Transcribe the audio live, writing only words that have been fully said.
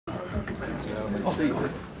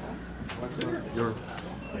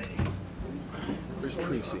Where's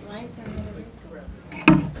Tracy?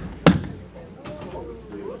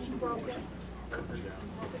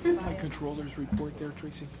 My controller's report there,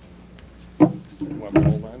 Tracy. Want to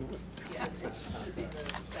hold on to it?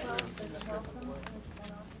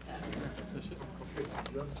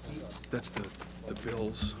 That's the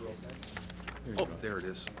bills. Oh, there it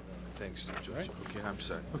is. Thanks, Judge. Okay, I'm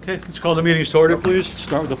set. Okay, let's call the meeting to order, please.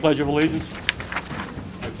 Start with the Pledge of Allegiance.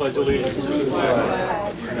 I pledge allegiance to the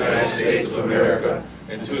flag of the United States of America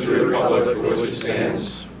and to the republic for which it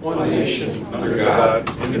stands, one nation, under God,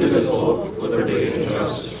 indivisible, with liberty and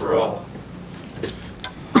justice for all.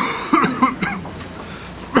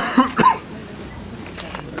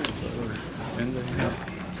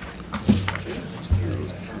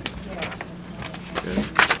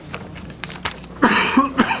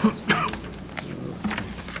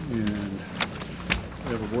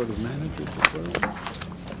 Board of Managers as well.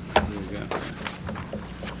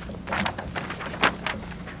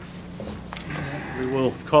 We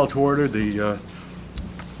will call to order the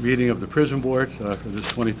meeting of the Prison Board for this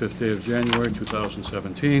 25th day of January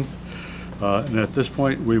 2017. And at this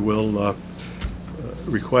point, we will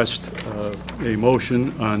request a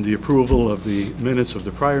motion on the approval of the minutes of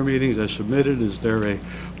the prior meetings as submitted. Is there a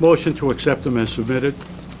motion to accept them as submitted?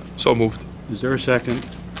 So moved. Is there a second?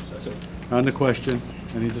 On the question?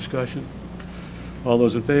 Any discussion? All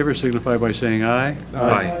those in favor signify by saying aye.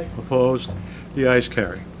 Aye. Opposed? The ayes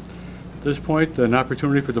carry. At this point, an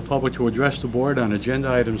opportunity for the public to address the board on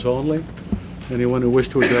agenda items only. Anyone who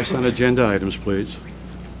wishes to address on agenda items, please.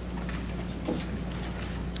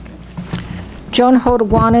 Joan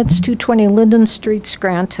Hodawanitz, 220 Linden Street,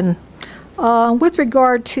 Scranton. With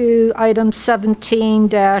regard to item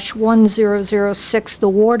 17-1006, the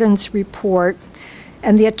Warden's report,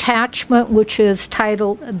 and the attachment, which is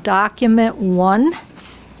titled Document 1,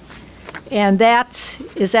 and that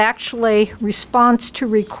is actually response to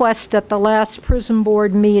request at the last prison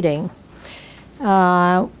board meeting.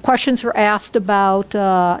 Questions were asked about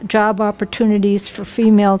job opportunities for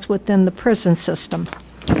females within the prison system.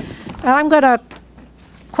 And I'm going to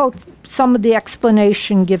quote some of the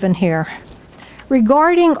explanation given here.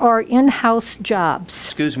 Regarding our in-house jobs.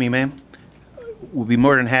 Excuse me, ma'am. We'll be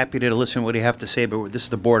more than happy to listen to what you have to say, but this is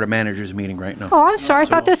the Board of Managers meeting right now. Oh, I'm sorry. I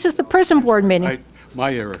thought this is the prison board meeting.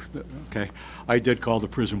 My error. Okay. I did call the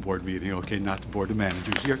prison board meeting, okay, not the Board of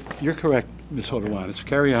Managers. You're correct, Ms. Hodawanitz.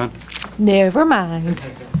 Carry on. Never mind.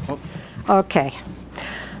 Okay.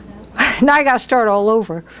 Now I got to start all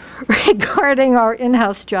over. Regarding our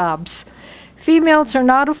in-house jobs, females are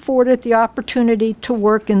not afforded the opportunity to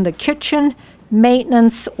work in the kitchen,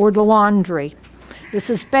 maintenance, or the laundry. This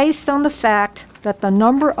is based on the fact that the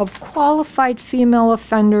number of qualified female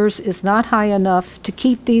offenders is not high enough to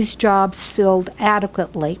keep these jobs filled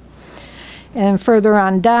adequately. And further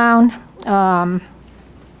on down,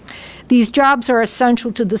 these jobs are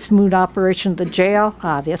essential to the smooth operation of the jail,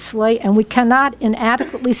 obviously, and we cannot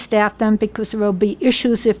inadequately staff them because there will be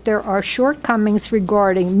issues if there are shortcomings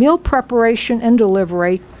regarding meal preparation and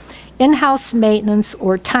delivery, in-house maintenance,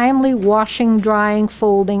 or timely washing, drying,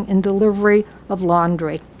 folding, and delivery of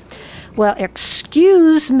laundry. Well,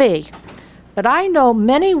 excuse me, but I know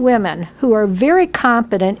many women who are very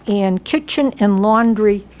competent in kitchen and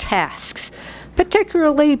laundry tasks,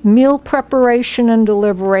 particularly meal preparation and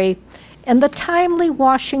delivery, and the timely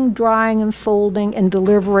washing, drying, and folding and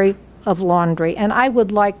delivery of laundry. And I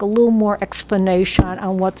would like a little more explanation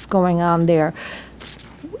on what's going on there.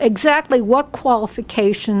 Exactly what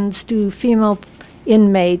qualifications do female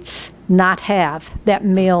inmates not have that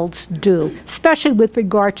males do, especially with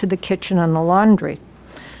regard to the kitchen and the laundry?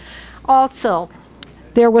 Also,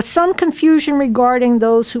 there was some confusion regarding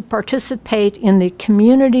those who participate in the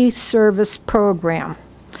community service program.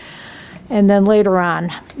 And then later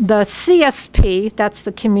on, the CSP, that's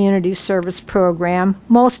the community service program,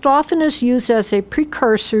 most often is used as a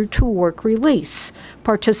precursor to work release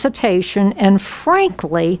participation, and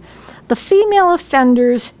frankly, the female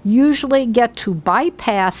offenders usually get to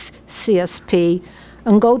bypass CSP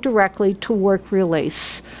and go directly to work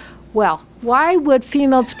release. Well, why would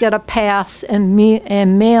females get a pass and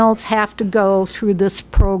males have to go through this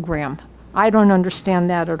program? I don't understand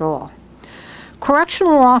that at all.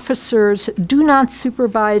 Correctional officers do not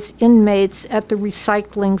supervise inmates at the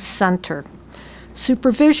recycling center.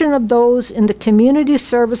 Supervision of those in the community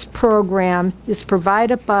service program is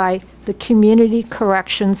provided by the community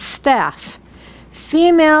corrections staff.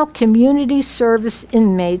 Female community service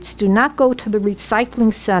inmates do not go to the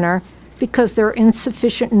recycling center because there are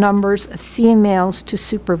insufficient numbers of females to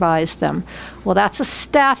supervise them. Well, that's a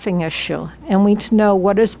staffing issue, and we need to know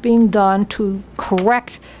what is being done to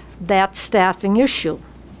correct that staffing issue.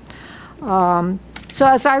 So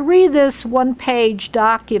as I read this one-page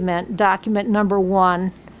document, document number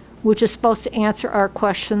 1, which is supposed to answer our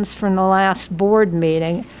questions from the last board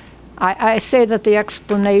meeting, I say that the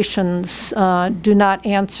explanations do not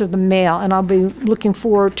answer the mail, and I'll be looking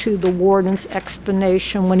forward to the warden's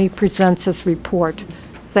explanation when he presents his report.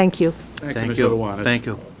 Thank you. Thank Thank you, Ms. you. Lackawanna. Thank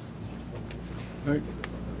you. All right.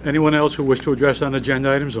 Anyone else who wish to address on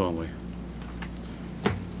agenda items only?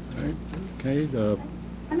 All right. Okay.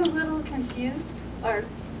 I'm a little confused. Are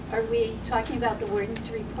we talking about the warden's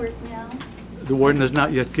report now? The warden has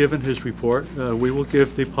not yet given his report. We will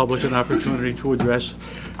give the public an opportunity to address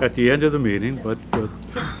at the end of the meeting, but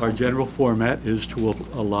our general format is to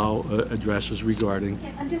allow addresses regarding.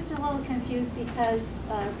 Okay, I'm just a little confused because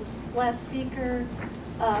this last speaker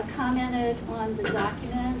commented on the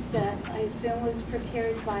document that I assume was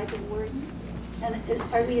prepared by the warden. And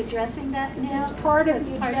are we addressing that now? It's part of As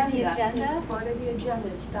the part agenda. of the agenda? It's part of the agenda.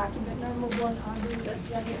 It's document number 1 on the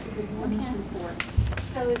agenda for the warden's Okay. report.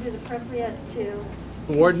 So is it appropriate to?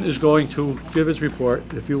 The warden is going to give his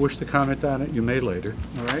report. If you wish to comment on it, you may later,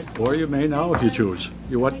 all right? Or you may now if you choose.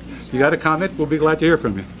 You got a comment? We'll be glad to hear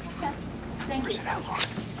from you. Okay. Thank you.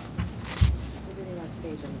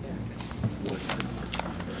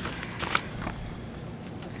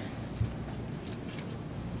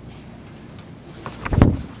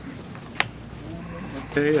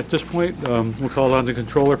 Okay, at this point, we'll call on the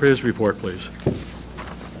controller for his report, please.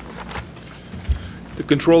 The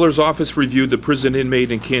Controller's Office reviewed the prison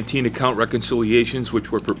inmate and canteen account reconciliations,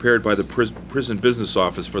 which were prepared by the Prison Business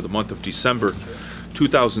Office for the month of December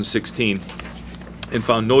 2016, and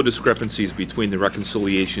found no discrepancies between the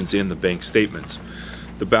reconciliations and the bank statements.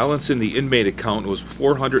 The balance in the inmate account was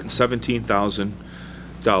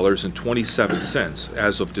 $417,000.27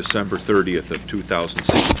 as of December 30th of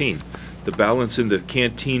 2016. The balance in the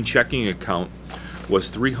canteen checking account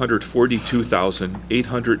was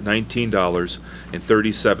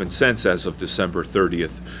 $342,819.37 as of December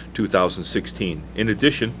 30th, 2016. In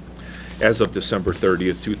addition, as of December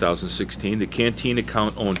 30th, 2016, the canteen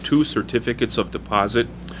account owned 2 certificates of deposit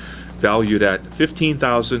valued at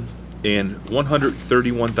 $15,000 and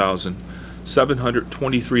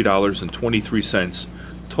 $131,723.23,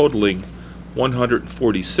 totaling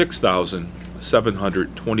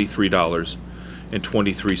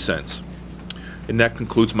 $146,723.23. And that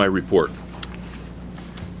concludes my report.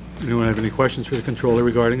 Anyone have any questions for the controller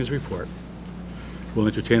regarding his report? We'll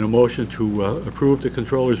entertain a motion to approve the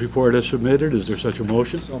controller's report as submitted. Is there such a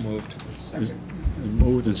motion? So moved.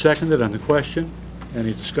 Moved and seconded on the question.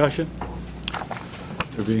 Any discussion?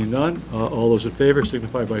 There being none, all those in favor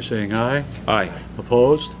signify by saying aye. Aye.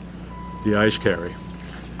 Opposed? The ayes carry.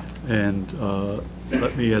 And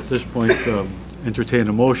let me at this point entertain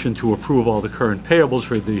a motion to approve all the current payables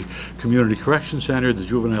for the Community Correction Center, the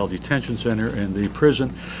Juvenile Detention Center, and the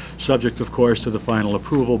prison, subject, of course, to the final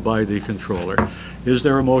approval by the controller. Is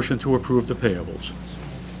there a motion to approve the payables?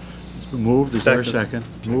 It's been moved. Is there a second?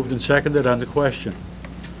 Moved and seconded on the question.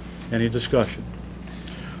 Any discussion?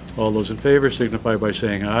 All those in favor signify by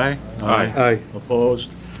saying aye. Aye. Opposed?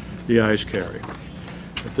 The ayes carry.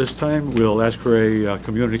 At this time, we'll ask for a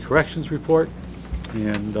Community Corrections report,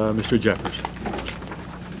 and Mr. Jeffers.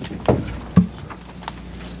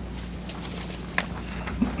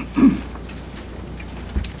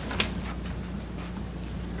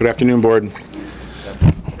 Good afternoon, Board.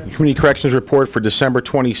 Community Corrections Report for December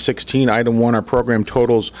 2016. Item 1, our program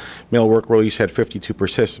totals. Male work release had 52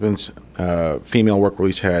 participants. Female work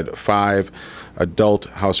release had 5. Adult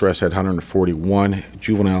house arrest had 141.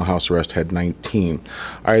 Juvenile house arrest had 19.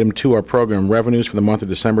 Item 2, our program revenues for the month of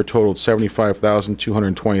December totaled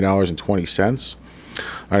 $75,220.20.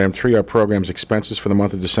 Item 3, our program's expenses for the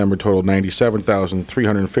month of December totaled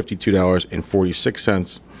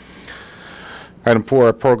 $97,352.46. Item 4,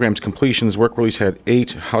 our program's completions. Work release had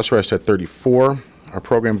 8, house arrest had 34. Our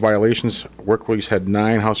program violations, work release had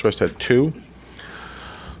 9, house arrest had 2.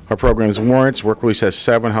 Our program's warrants, work release has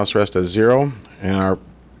 7, house arrest has 0. And our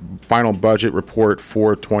final budget report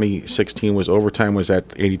for 2016 was overtime was at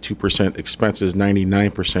 82%, expenses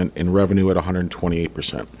 99%, and revenue at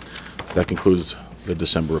 128%. That concludes the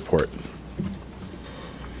December report.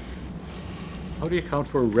 How do you account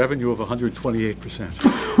for a revenue of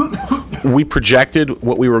 128%? We projected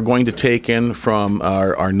what we were going to take in from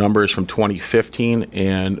our numbers from 2015,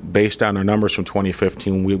 and based on our numbers from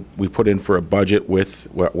 2015, we put in for a budget with,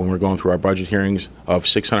 when we're going through our budget hearings, of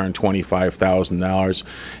 $625,000,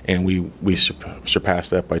 and we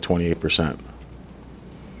surpassed that by 28%.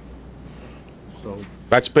 So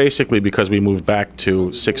That's basically because we moved back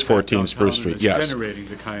to 614 Spruce Street. it's Yes, generating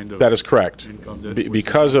the kind of that is correct. income that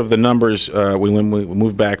Because of the numbers, when we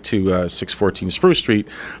moved back to 614 Spruce Street,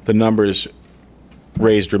 the numbers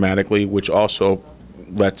raised dramatically, which also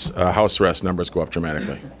lets house arrest numbers go up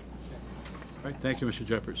dramatically. All right, thank you, Mr.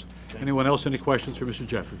 Jeffers. Anyone else, any questions for Mr.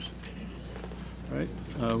 Jeffers? All right,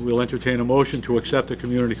 we'll entertain a motion to accept the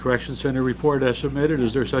Community Correction Center report as submitted.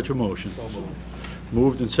 Is there such a motion?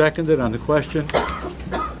 Moved and seconded on the question.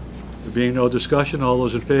 There being no discussion, all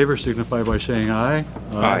those in favor signify by saying aye.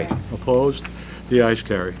 Aye. Opposed? The ayes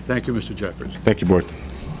carry. Thank you, Mr. Jeffers. Thank you, Board.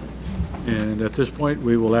 And at this point,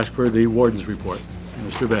 we will ask for the warden's report.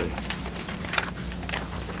 Mr. Betty.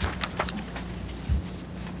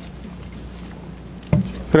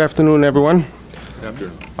 Good afternoon, everyone.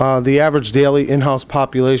 The average daily in-house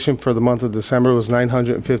population for the month of December was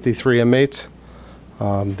 953 inmates.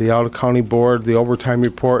 The out-of-county board, the overtime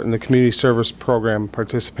report, and the community service program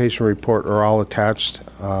participation report are all attached.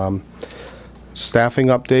 Staffing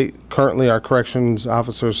update. Currently, our corrections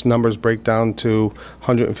officers' numbers break down to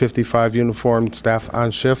 155 uniformed staff on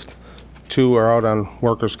shift. 2 are out on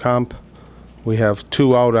workers' comp. We have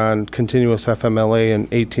 2 out on continuous FMLA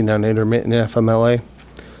and 18 on intermittent FMLA.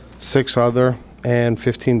 6 other, and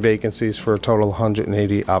 15 vacancies for a total of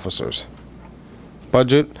 180 officers.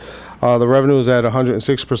 Budget. The revenue is at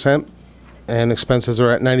 106%, and expenses are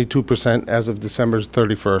at 92% as of December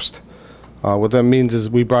 31st. What that means is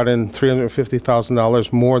we brought in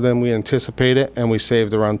 $350,000 more than we anticipated, and we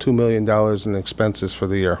saved around $2 million in expenses for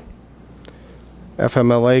the year.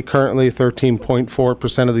 FMLA, currently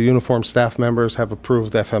 13.4% of the uniformed staff members have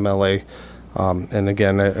approved FMLA. And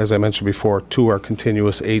again, as I mentioned before, 2 are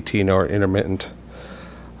continuous, 18 are intermittent.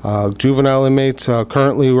 Juvenile inmates,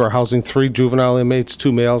 currently we're housing 3 juvenile inmates,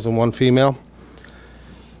 2 males and 1 female.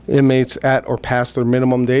 Inmates at or past their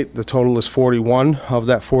minimum date, the total is 41. Of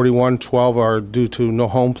that 41, 12 are due to no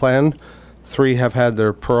home plan. 3 have had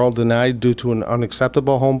their parole denied due to an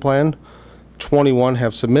unacceptable home plan. 21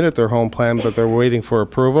 have submitted their home plan, but they're waiting for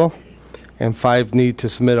approval. And 5 need to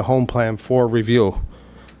submit a home plan for review.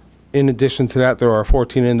 In addition to that, there are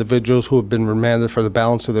 14 individuals who have been remanded for the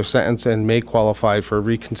balance of their sentence and may qualify for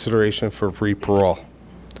reconsideration for free parole.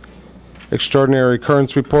 Extraordinary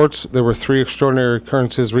occurrence reports. There were 3 extraordinary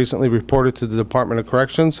occurrences recently reported to the Department of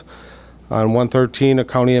Corrections. On 113, a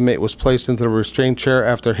county inmate was placed into the restraint chair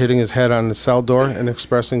after hitting his head on the cell door and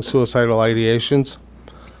expressing suicidal ideations.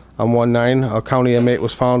 On 19, a county inmate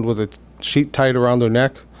was found with a sheet tied around their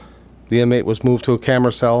neck. The inmate was moved to a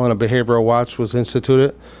camera cell and a behavioral watch was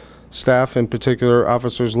instituted. Staff, in particular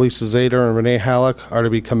Officers Lisa Zader and Renee Halleck, are to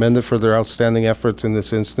be commended for their outstanding efforts in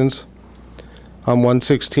this instance. On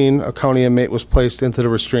 116, a county inmate was placed into the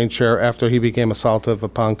restraint chair after he became assaultive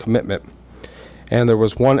upon commitment. And there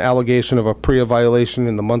was 1 allegation of a PREA violation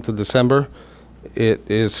in the month of December. It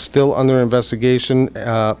is still under investigation.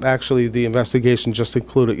 Actually, the investigation just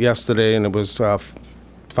concluded yesterday, and it was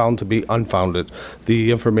found to be unfounded.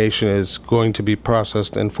 The information is going to be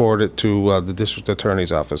processed and forwarded to the district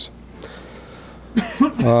attorney's office.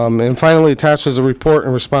 And finally, attached is a report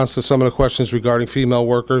in response to some of the questions regarding female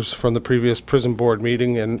workers from the previous prison board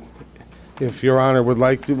meeting. And if Your Honor would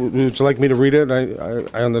you like me to read it?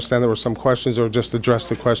 I understand there were some questions, or just address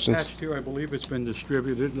the questions. Attached here, I believe it's been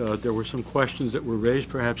distributed. There were some questions that were raised.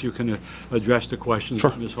 Perhaps you can address the questions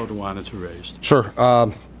that Ms. Hodawana raised. Sure.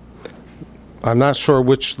 I'm not sure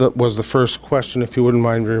which was the first question, if you wouldn't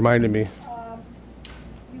mind reminding me. You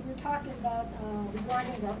were talking about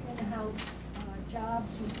regarding our in-house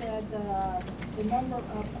jobs. You said the number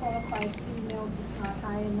of qualified females is not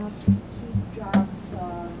high enough to keep jobs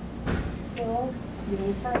filled. You're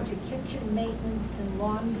referring to kitchen maintenance and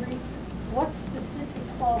laundry. What specific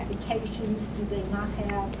qualifications do they not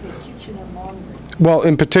have for kitchen and laundry? Well,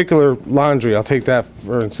 in particular, laundry, I'll take that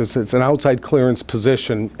for instance. It's an outside clearance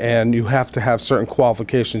position, and you have to have certain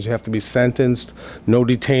qualifications. You have to be sentenced, no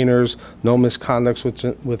detainers, no misconducts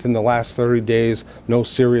within the last 30 days, no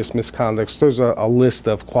serious misconducts. There's a list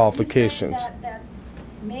of qualifications. Are you saying that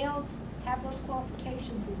males have those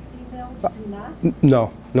qualifications and females do not?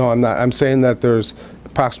 No, I'm not. I'm saying that there's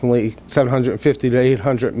approximately 750 to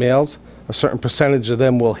 800 males. A certain percentage of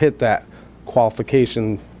them will hit that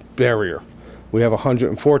qualification barrier. We have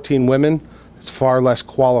 114 women. It's far less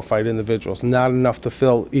qualified individuals, not enough to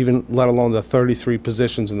fill even, let alone the 33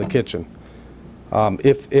 positions in the kitchen.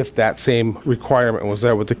 if that same requirement was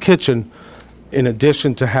there with the kitchen. In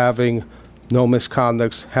addition to having no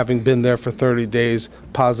misconducts, having been there for 30 days,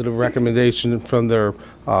 positive recommendation from their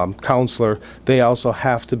counselor, they also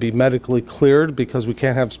have to be medically cleared, because we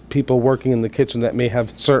can't have people working in the kitchen that may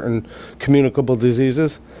have certain communicable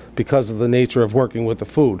diseases because of the nature of working with the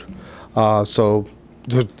food. So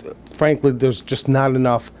frankly, there's just not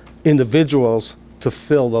enough individuals to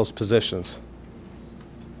fill those positions.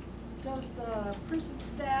 Does the prison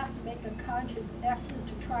staff make a conscious effort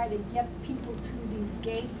to try to get people through these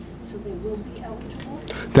gates so they will be eligible?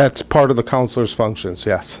 That's part of the counselor's functions,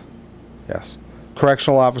 yes. Yes.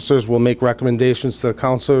 Correctional officers will make recommendations to the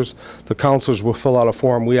counselors. The counselors will fill out a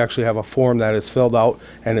form. We actually have a form that is filled out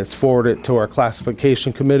and it's forwarded to our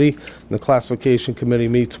classification committee. And the classification committee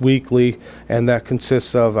meets weekly, and that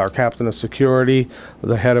consists of our captain of security,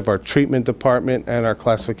 the head of our treatment department, and our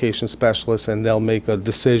classification specialist, and they'll make a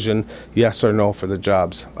decision, yes or no, for the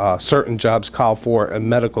jobs. Certain jobs call for a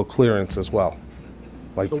medical clearance as well.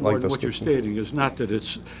 So Warden, what you're stating is not that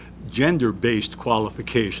it's gender-based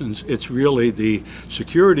qualifications, it's really the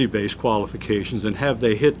security-based qualifications, and have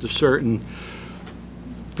they hit the certain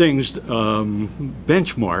things,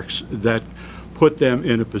 benchmarks that put them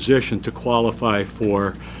in a position to qualify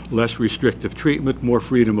for less restrictive treatment, more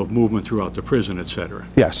freedom of movement throughout the prison, et cetera,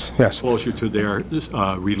 Yes, yes, closer to their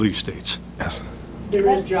release dates. yes. There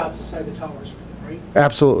is jobs inside the towers, right?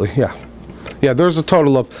 Absolutely, yeah. Yeah, there's a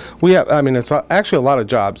total of, we have, I mean, it's actually a lot of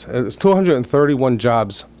jobs. It's 231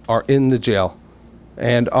 jobs are in the jail.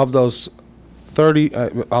 And of those 30,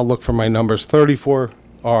 I'll look for my numbers, 34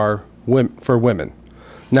 are for women.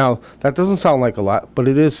 Now, that doesn't sound like a lot, but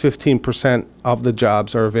it is 15% of the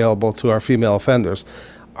jobs are available to our female offenders.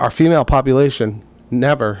 Our female population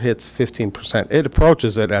never hits 15%. It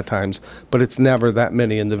approaches it at times, but it's never that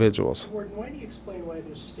many individuals. Warden, why do you explain why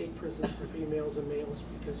there's state prisons for females and males?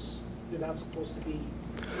 Because you're not supposed to be...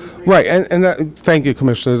 Right, and that, thank you,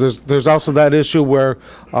 Commissioner. There's also that issue where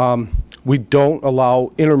we don't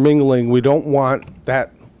allow intermingling. We don't want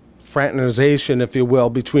that fraternization, if you will,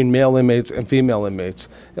 between male inmates and female inmates.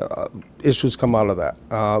 Issues come out of that.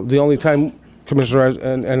 The only time, Commissioner,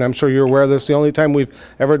 and I'm sure you're aware of this, the only time we've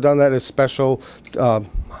ever done that is special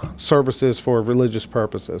services for religious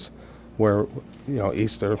purposes, where, you know,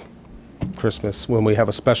 Easter, Christmas, when we have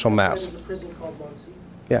a special mass. There's a prison called Muncie.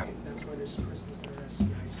 Yeah. That's why there's prisons there, SCI's,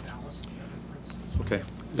 Dallas, for instance. Okay. Is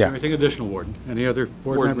Yeah. there anything additional, Warden? Any other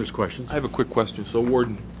board Warden, members' questions? I have a quick question. So,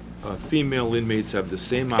 Warden, female inmates have the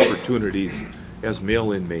same opportunities as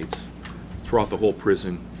male inmates throughout the whole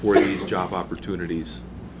prison for these job opportunities?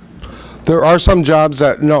 There are some jobs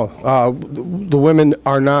that, no, the women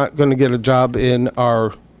are not going to get a job in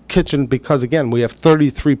our kitchen because, again, we have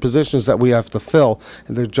 33 positions that we have to fill,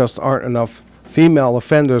 and there just aren't enough female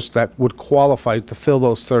offenders that would qualify to fill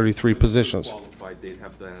those 33 positions. Qualified, they'd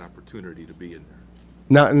have that opportunity to be in there.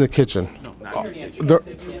 Not in the kitchen. No, not in the kitchen. There-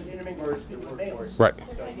 Males. Right.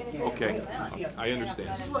 Okay, I understand.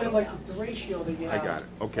 This is why I like the ratio that you I have. got it.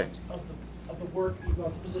 Okay. Of the work, you know,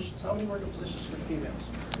 the positions. How many working positions for females?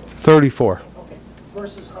 34. Okay.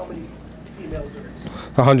 Versus how many females there is?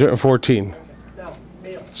 114. Okay. Now,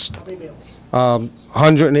 males. How many males?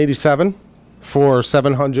 187 for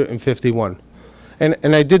 751.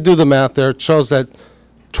 And I did do the math there. It shows that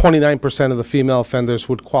 29% of the female offenders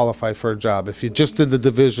would qualify for a job. If you just did the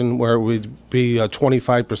division where it would be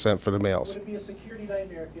 25% for the males. Would it be a security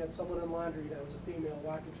nightmare if you had someone in laundry that was a female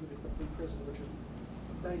walking through the complete prison, which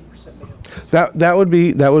is 90% male?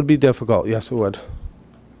 That would be difficult. Yes, it would.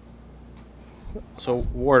 So,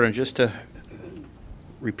 Warden, just to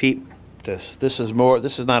repeat this is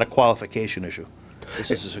not a qualification issue.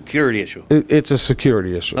 This is a security issue. It's a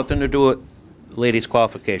security issue. Nothing to do with ladies'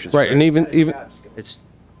 qualifications. Right, and even It's,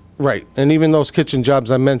 right, and even those kitchen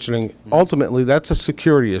jobs I'm mentioning, ultimately, that's a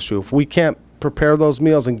security issue. If we can't prepare those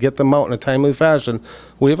meals and get them out in a timely fashion,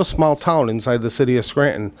 we have a small town inside the city of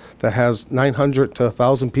Scranton that has 900 to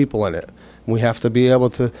 1,000 people in it. We have to be able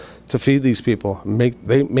to feed these people,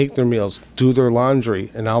 they make their meals, do their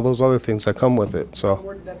laundry, and all those other things that come with it. So,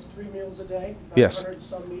 Warden, that's 3 meals a day? Yes. 900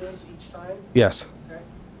 some meals each time? yes, Okay.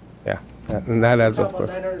 yeah, and that adds How up about quick.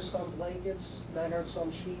 900 some blankets, 900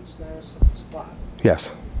 some sheets, 900 some spot?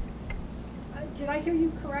 Yes, Did I hear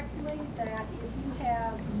you correctly that if you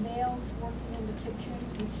have males working in the kitchen,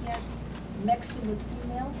 you can't mix them with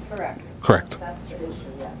females? Correct. correct. That's the issue,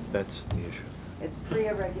 yes. that's the issue. It's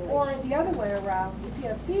pre-regulation. Or the other way around, if you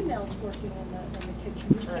have females working in the kitchen,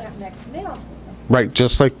 you can't mix males with them. Right,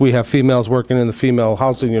 just like we have females working in the female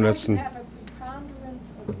housing units. Trying And to have a preponderance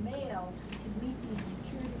of males who can meet these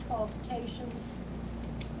security qualifications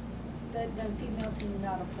then females do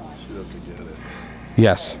not apply.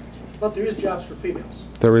 Yes, But there is jobs for females.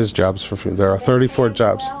 there is jobs for there are 34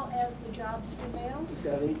 jobs. As well as the jobs for males? You've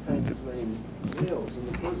got 8 times as many males in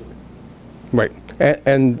the prison. Right,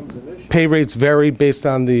 and pay rates vary based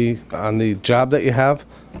on the job that you have,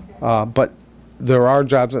 but there are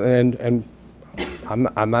jobs, and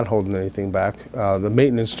I'm not holding anything back. The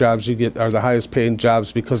maintenance jobs you get are the highest paying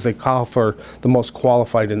jobs because they call for the most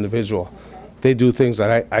qualified individual. Okay. They do things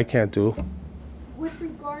that I can't do. With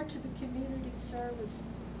regard to the community service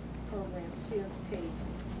program, CSP,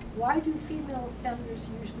 why do female offenders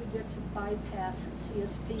usually get to bypass at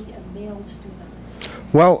CSP and males do not?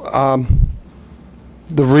 Well,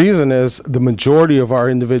 the reason is the majority of our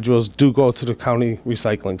individuals do go to the county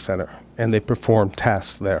recycling center and they perform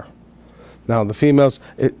tests there. Now, the females,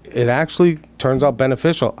 it actually turns out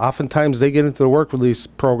beneficial. Oftentimes, they get into the work release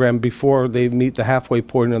program before they meet the halfway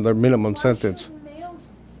point of their minimum sentence. Why shouldn't males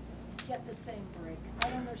get the same break? I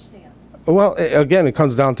don't understand. Well, again, it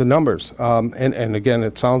comes down to numbers. And again,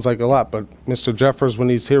 it sounds like a lot, but Mr. Jeffers, when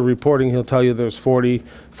he's here reporting, he'll tell you there's 40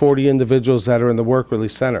 individuals that are in the work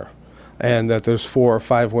release center, and that there's 4 or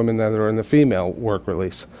 5 women that are in the female work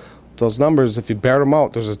release. Those numbers, if you bear them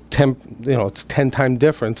out, there's a it's 10-time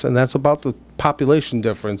difference, and that's about the population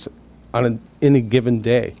difference on any given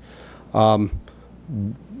day. The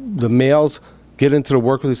males get into the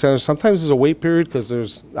work release center. Sometimes there's a wait period because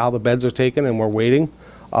there's all the beds are taken and we're waiting.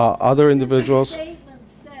 Other individuals. The statement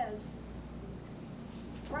says,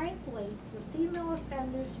 frankly, the female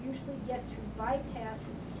offenders usually get to bypass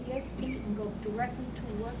at CSP and go directly to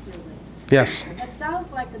work release. Yes. That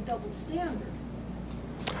sounds like a double standard.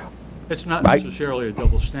 It's not necessarily a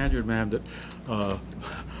double standard, ma'am, that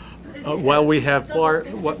while we have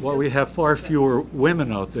far fewer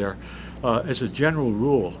women out there, as a general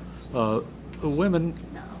rule, women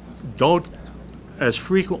don't as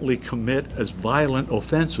frequently commit as violent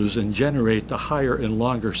offenses and generate the higher and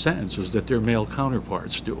longer sentences that their male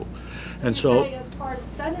counterparts do. And so, say as part of the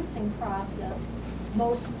sentencing process,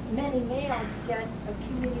 many males get a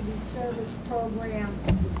community service program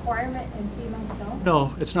requirement and females don't?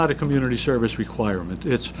 no, it's not a community service requirement.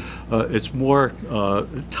 It's more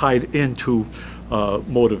tied into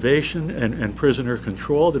motivation and prisoner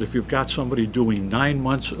control, that if you've got somebody doing 9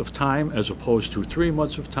 months of time as opposed to 3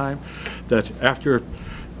 months of time, that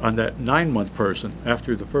on that 9-month person,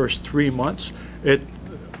 after the first 3 months,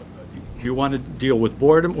 do you want to deal with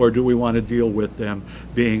boredom, or do we want to deal with them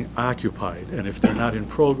being occupied? And if they're not in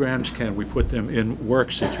programs, can we put them in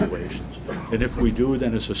work situations? And if we do,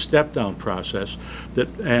 then it's a step-down process,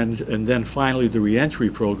 and then finally the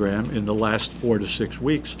reentry program in the last 4 to 6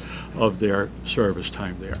 weeks of their service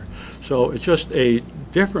time there. So it's just a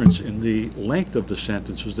difference in the length of the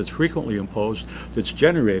sentences that's frequently imposed, that's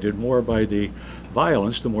generated more by the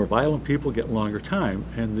violence. The more violent people get longer time,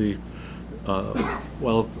 and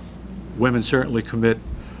women certainly commit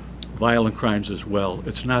violent crimes as well.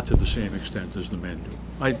 It's not to the same extent as the men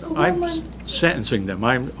do. I'm sentencing them.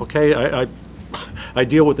 I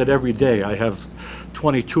deal with it every day. I have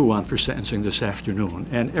 22 on for sentencing this afternoon,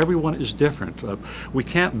 and everyone is different. We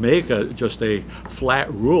can't make just a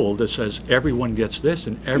flat rule that says everyone gets this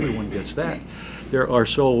and everyone gets that. There are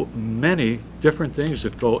so many different things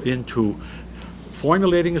that go into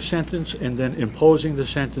formulating a sentence and then imposing the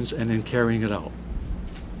sentence and then carrying it out.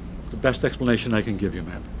 The best explanation I can give you,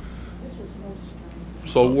 ma'am. This is most strange.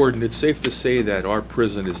 So, Warden, it's safe to say that our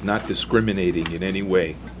prison is not discriminating in any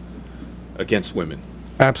way against women?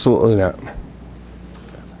 Absolutely not.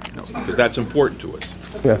 Because that's important to us.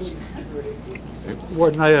 Yes.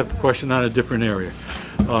 Warden, I have a question on a different area,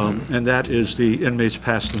 and that is the inmates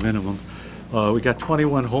past the minimum. We got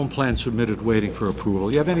 21 home plans submitted waiting for approval.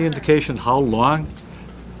 You have any indication how long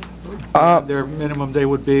their minimum they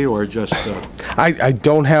would be, or just? I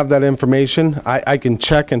don't have that information. I can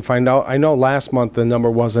check and find out. I know last month the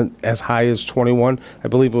number wasn't as high as 21. I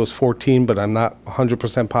believe it was 14, but I'm not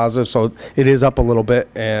 100% positive. So it is up a little bit,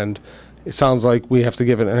 and it sounds like we have to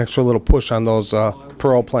give it an extra little push on those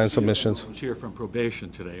parole plan submissions. I was here from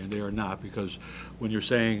probation today, and they are not, because when you're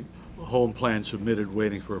saying home plan submitted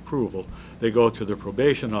waiting for approval, they go to the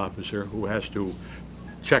probation officer, who has to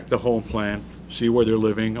check the home plan, see where they're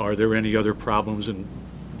living, are there any other problems and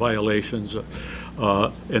violations,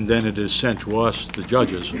 and then it is sent to us, the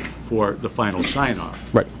judges, for the final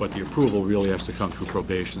sign-off. Right. But the approval really has to come through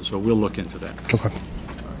probation, so we'll look into that. Okay.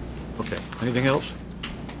 Okay, anything else?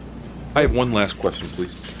 I have one last question,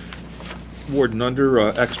 please. Warden, under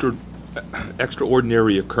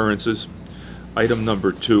extraordinary occurrences, item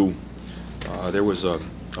number 2, there was a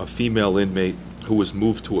female inmate who was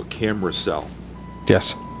moved to a camera cell.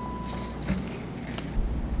 Yes.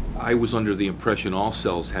 I was under the impression all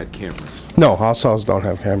cells had cameras. No, all cells don't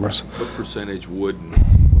have cameras. What percentage would and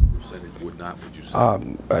what percentage would not, would you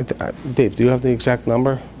say? Dave, do you have the exact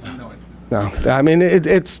number? No. I mean,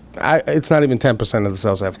 it's not even 10% of the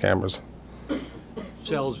cells have cameras.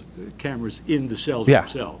 Cells, cameras in the cells Yeah.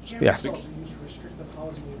 themselves. Yeah. Cells are used to restrict the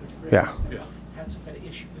housing units for Yeah. inmates that had some kind of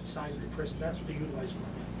issue inside of the prison. That's what they utilize for.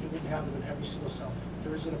 You wouldn't have them in every single cell.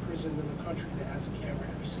 There isn't a prison in the country that has a camera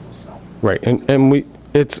in every single cell. Right, and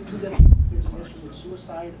it's, This is if there's an issue with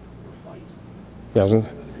suicide or fight. yeah, I was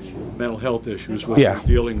gonna- Another issue. Mental health issues, which Yeah. we're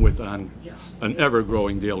dealing with on Yes. an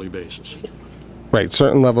ever-growing daily basis. right,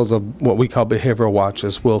 certain levels of what we call behavioral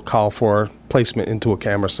watches will call for placement into a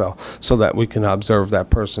camera cell so that we can observe that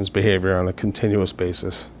person's behavior on a continuous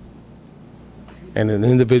basis. And an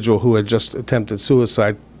individual who had just attempted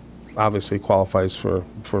suicide obviously qualifies for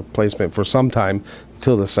placement for some time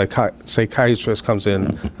until the psychiatrist comes in,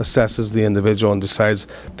 assesses the individual, and decides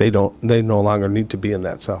they no longer need to be in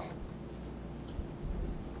that cell.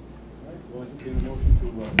 We'll entertain a motion to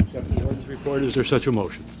accept the warden's report. Is there such a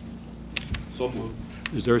motion? So moved.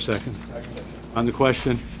 Is there a second? On the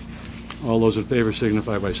question, all those in favor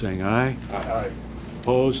signify by saying aye. Aye.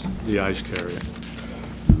 Opposed? The ayes carry it.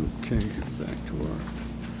 Okay, back to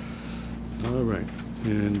our, all right.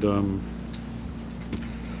 And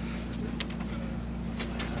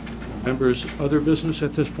members, other business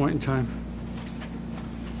at this point in time?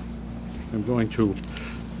 I'm going to,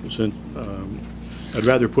 since, I'd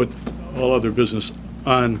rather put all other business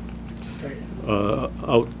on,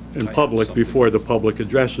 out in public before the public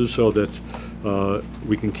addresses so that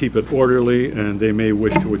we can keep it orderly and they may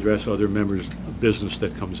wish to address other members' business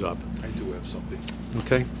that comes up. I do have something,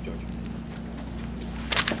 Okay? Judge.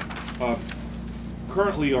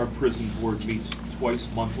 Currently, our prison board meets twice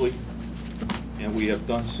monthly, and we have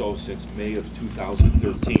done so since May of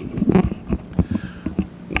 2013.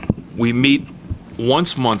 We meet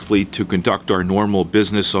once monthly to conduct our normal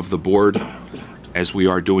business of the board, as we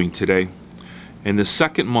are doing today. And the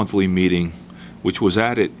second monthly meeting, which was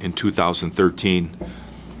added in 2013,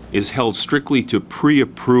 is held strictly to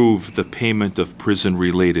pre-approve the payment of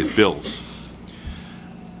prison-related bills.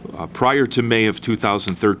 Prior to May of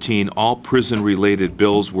 2013, all prison-related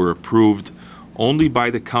bills were approved only by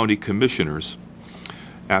the county commissioners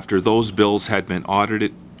after those bills had been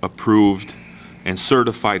audited, approved, and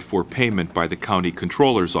certified for payment by the county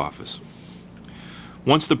controller's office.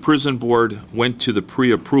 Once the prison board went to the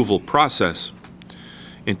pre-approval process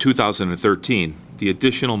in 2013, the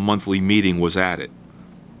additional monthly meeting was added.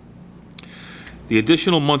 The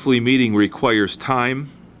additional monthly meeting requires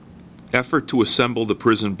time, effort to assemble the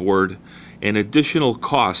prison board, and additional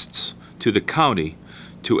costs to the county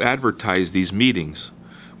to advertise these meetings,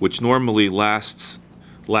 which normally last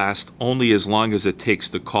only as long as it takes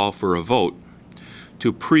to call for a vote,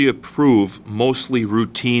 to pre-approve mostly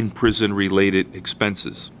routine prison-related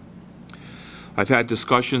expenses. I've had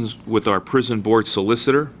discussions with our prison board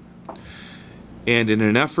solicitor, and in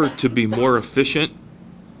an effort to be more efficient,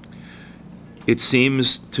 it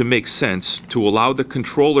seems to make sense to allow the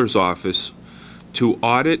controller's office to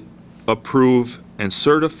audit, approve, and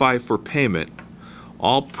certify for payment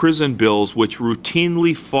all prison bills which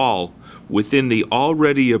routinely fall within the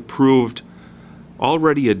already adopted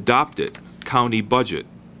county budget,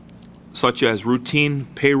 such as routine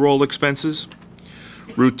payroll expenses,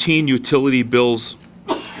 routine utility bills,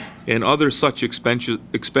 and other such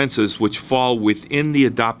expenses which fall within the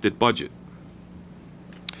adopted budget.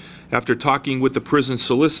 After talking with the prison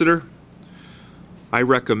solicitor, I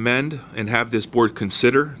recommend and have this board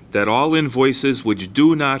consider that all invoices which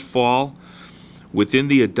do not fall within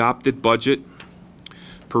the adopted budget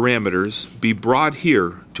parameters be brought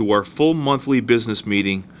here to our full monthly business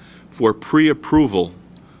meeting for pre-approval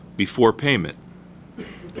before payment.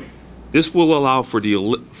 This will allow for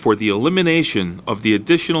the elimination of the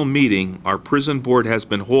additional meeting our prison board has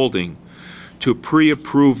been holding to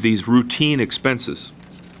pre-approve these routine expenses.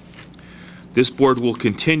 This board will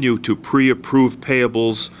continue to pre-approve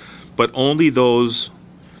payables, but only those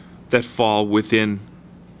that fall within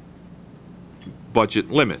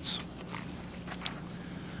budget limits.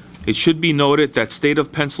 It should be noted that State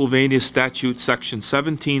of Pennsylvania Statute Section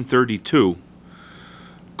 1732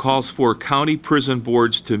 calls for county prison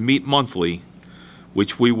boards to meet monthly,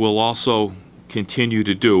 which we will also continue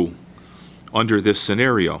to do under this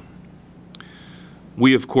scenario.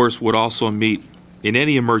 We, of course, would also meet in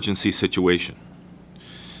any emergency situation.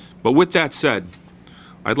 But with that said,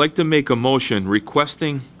 I'd like to make a motion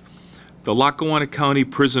requesting the Lackawanna County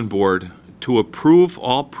Prison Board to approve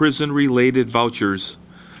all prison-related vouchers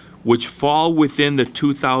which fall within the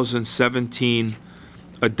 2017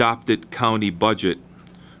 adopted county budget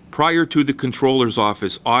prior to the Controller's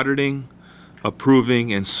Office auditing,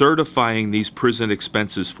 approving, and certifying these prison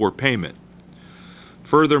expenses for payment.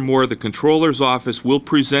 Furthermore, the Controller's Office will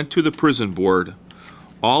present to the Prison Board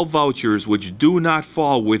all vouchers which do not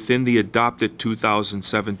fall within the adopted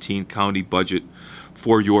 2017 county budget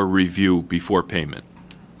for your review before payment.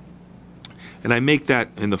 And I make that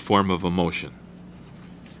in the form of a motion.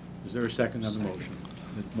 Is there a second on the motion?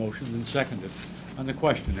 The motion and seconded. On the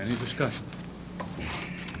question, any discussion?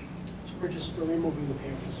 So we're removing the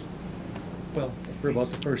payrolls. Well, for about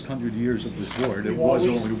the first 100 years of this board, it We've was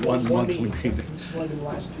always- only one monthly meeting. This has only been the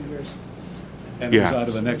last 2 years. And it was Yeah. out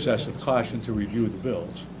of an excess of caution to review the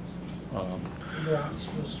bills. Your office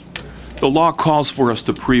was- The law calls for us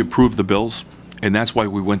to pre-approve the bills, and that's why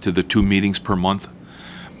we went to the 2 meetings per month.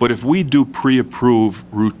 But if we do pre-approve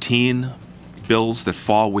routine bills that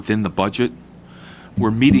fall within the budget,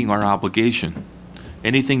 we're meeting our obligation.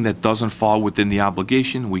 Anything that doesn't fall within the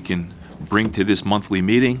obligation, we can bring to this monthly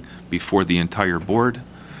meeting before the entire board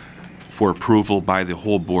for approval by the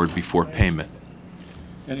whole board before payment.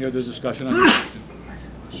 Any other discussion on this?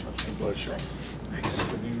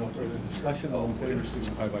 Being no further discussion, all in favor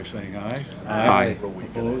signify by saying aye. Aye.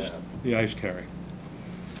 Opposed? The ayes carry.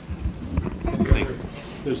 Any other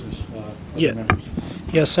business, Yeah. other members?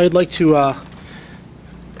 Yes, I'd like to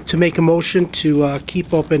make a motion to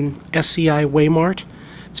keep open SCI Waymart.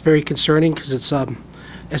 It's very concerning because it's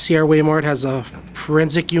SCI Waymart has a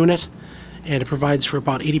forensic unit, and it provides for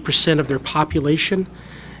about 80% of their population.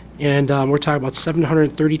 And we're talking about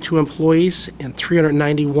 732 employees, and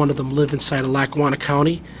 391 of them live inside of Lackawanna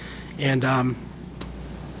County. And I'd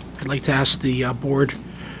like to ask the board,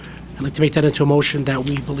 I'd like to make that into a motion that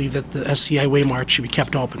we believe that the SCI Waymart should be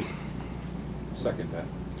kept open. Second that.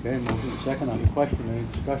 Okay, motion and second on the question, any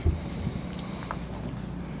discussion?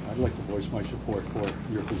 I'd like to voice my support for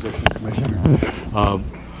your position, Commissioner.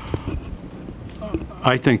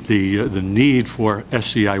 I think the need for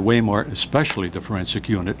SCI Waymart, especially the forensic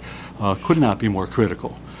unit, could not be more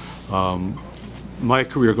critical. My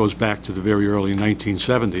career goes back to the very early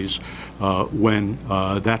 1970s when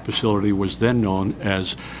that facility was then known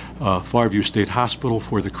as Farview State Hospital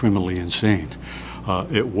for the Criminally Insane.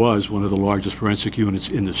 It was one of the largest forensic units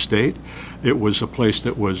in the state. It was a place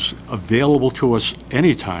that was available to us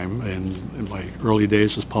anytime. And in my early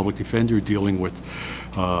days as public defender, dealing with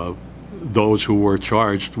those who were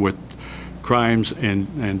charged with crimes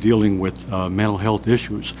and dealing with mental health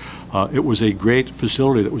issues, it was a great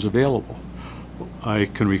facility that was available. I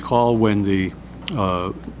can recall when the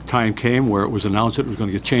time came where it was announced that it was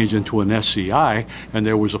going to get changed into an SCI, and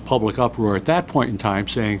there was a public uproar at that point in time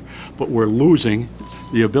saying, but we're losing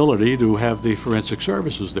the ability to have the forensic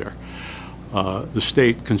services there. The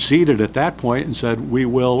state conceded at that point and said, we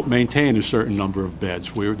will maintain a certain number of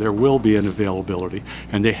beds. There will be an availability,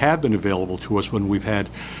 and they have been available to us when we've had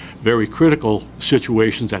very critical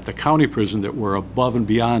situations at the county prison that were above and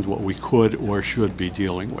beyond what we could or should be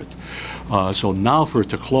dealing with. So now for it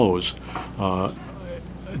to close,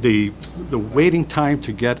 the waiting time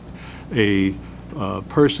to get a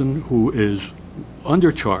person who is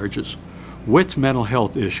under charges with mental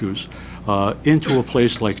health issues into a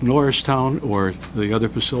place like Norristown or the other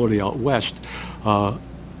facility out west,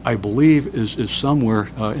 I believe is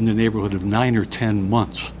somewhere in the neighborhood of 9 or 10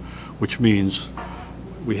 months, which means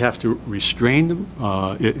we have to restrain them.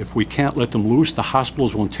 If we can't let them loose, the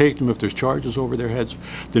hospitals won't take them if there's charges over their heads.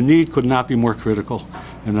 The need could not be more critical,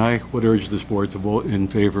 and I would urge this board to vote in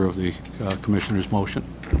favor of the Commissioner's motion.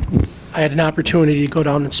 I had an opportunity to go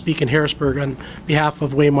down and speak in Harrisburg on behalf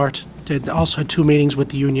of Waymart. Did also had 2 meetings with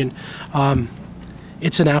the union.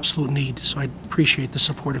 It's an absolute need, so I appreciate the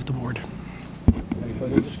support of the board. Any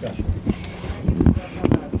further discussion? The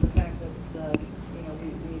fact that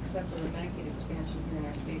we accepted a Medicaid expansion here in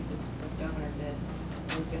our state, this governor did,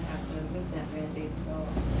 and he's going to have to meet that mandate, so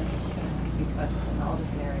it's going to have to be cut in all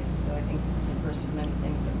different areas. So I think this is the first of many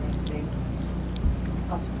things that we're going to see.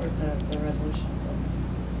 I'll support the resolution, but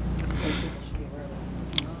I think people should be aware of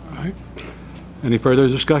that. All right. Any further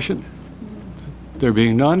discussion? There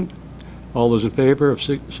being none, all those in favor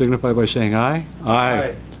signify by saying aye.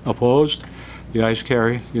 Aye. Opposed? The ayes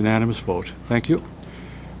carry. Unanimous vote. Thank you.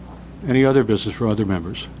 Any other business for other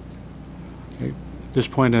members? Okay. At this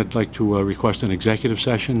point, I'd like to request an executive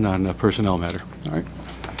session on a personnel matter. All right.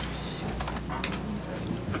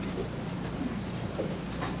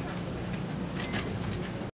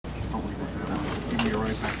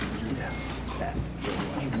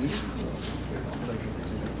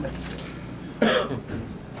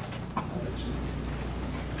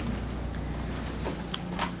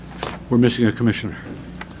 We're missing a commissioner.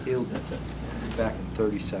 He'll be back in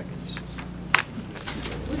 30 seconds.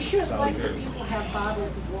 should let people have bottles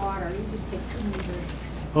of water. You just take 2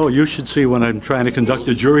 liters. Oh, you should see when I'm trying to conduct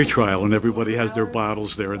a jury trial and everybody has their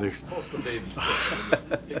bottles there. And, People have to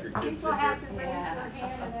raise their hand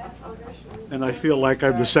and ask permission. and I feel like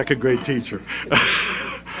I'm the second grade teacher.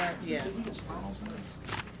 Yeah.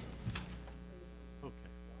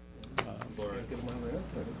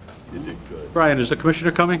 Brian, is the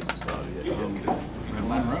commissioner coming?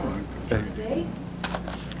 See?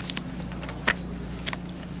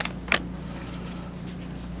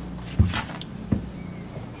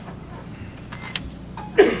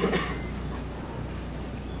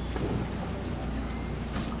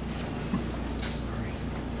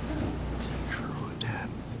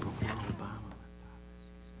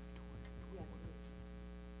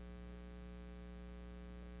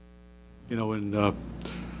 You know, in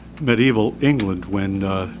medieval England, when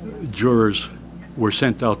jurors were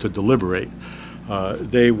sent out to deliberate,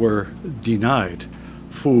 they were denied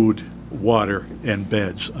food, water, and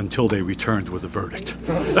beds until they returned with a verdict.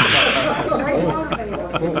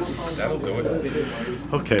 That'll do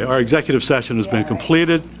it. Okay, our executive session has been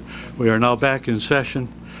completed. We are now back in session.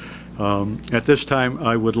 At this time,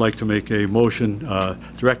 I would like to make a motion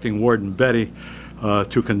directing Warden Betty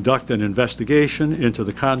to conduct an investigation into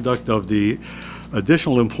the conduct of the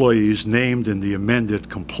additional employees named in the amended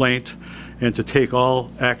complaint and to take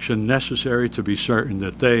all action necessary to be certain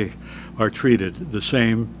that they are treated the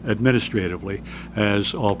same administratively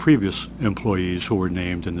as all previous employees who were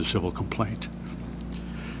named in the civil complaint.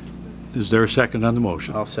 Is there a second on the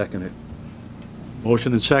motion? I'll second it.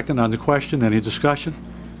 Motion and second on the question. Any discussion?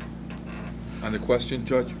 On the question,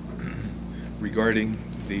 Judge, regarding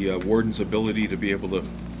the warden's ability to be able to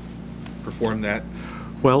perform that?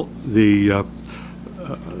 Well, the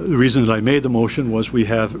reason that I made the motion was we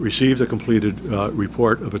have received a completed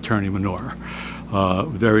report of Attorney Menor.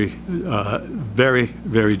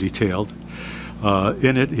 Very detailed.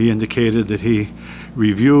 In it, he indicated that he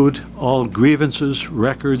reviewed all grievances,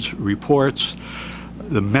 records, reports,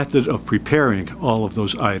 the method of preparing all of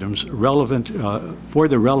those items relevant for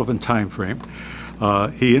the relevant time frame.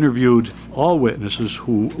 He interviewed all witnesses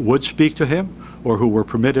who would speak to him or who were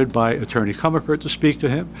permitted by Attorney Comerford to speak to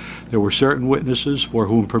him. There were certain witnesses for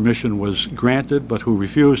whom permission was granted but who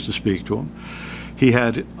refused to speak to him. He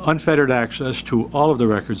had unfettered access to all of the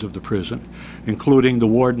records of the prison, including the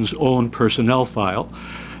warden's own personnel file,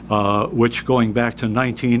 which going back to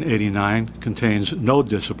 1989 contains no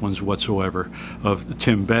disciplines whatsoever of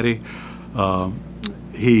Tim Betty.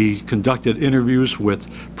 He conducted interviews with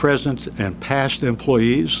present and past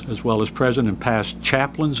employees, as well as present and past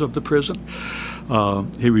chaplains of the prison.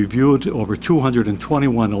 He reviewed over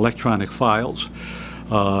 221 electronic files,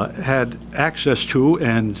 had access to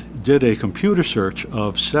and did a computer search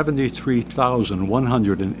of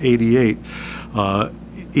 73,188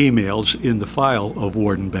 emails in the file of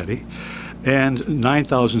Warden Betty, and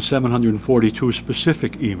 9,742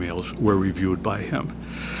 specific emails were reviewed by him.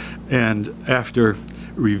 And after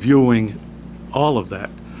reviewing all of that,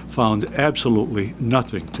 found absolutely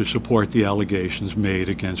nothing to support the allegations made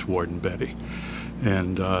against Warden Betty.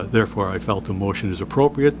 And therefore, I felt the motion is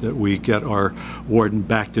appropriate, that we get our warden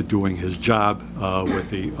back to doing his job with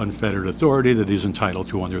the unfettered authority that he's entitled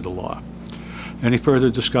to under the law. Any further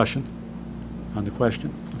discussion on the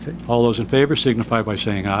question? Okay. All those in favor signify by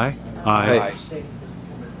saying aye. Aye.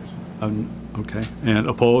 Okay. And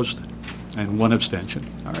opposed? And one abstention.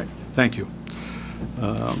 All right. Thank you.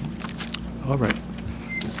 All right.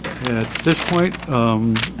 At this point,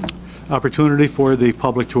 opportunity for the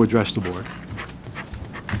public to address the board.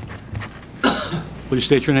 Please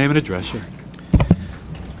state your name and address, sir.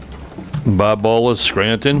 Bob Bolles,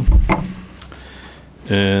 Scranton,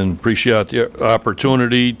 and appreciate the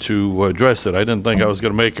opportunity to address it. I didn't think I was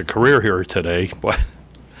going to make a career here today, but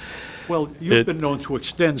well, you've been known to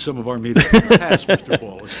extend some of our meetings in the past, Mr.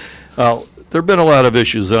 Bolles. Well, there have been a lot of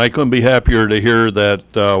issues, and I couldn't be happier to hear that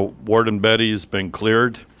Warden Betty's been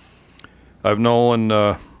cleared. I've known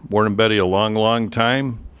Warden Betty a long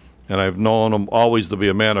time, and I've known him always to be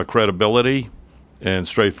a man of credibility and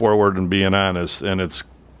straightforward and being honest, and it's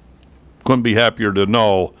couldn't be happier to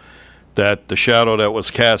know that the shadow that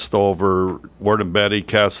was cast over Warden Betty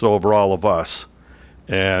cast over all of us,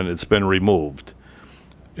 and it's been removed.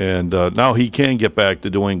 And now he can get back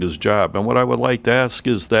to doing his job. And what I would like to ask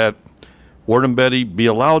is that Warden Betty be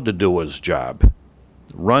allowed to do his job,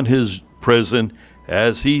 run his prison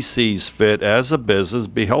as he sees fit, as a business,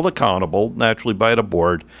 be held accountable, naturally by the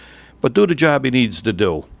board, but do the job he needs to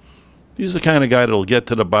do. He's the kind of guy that'll get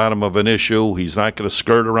to the bottom of an issue. He's not going to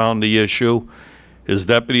skirt around the issue. His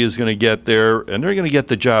deputy is going to get there, and they're going to get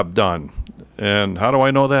the job done. And how do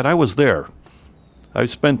I know that? I was there. I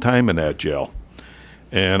spent time in that jail.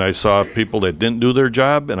 And I saw people that didn't do their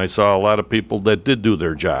job, and I saw a lot of people that did do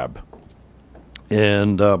their job.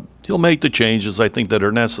 And he'll make the changes I think that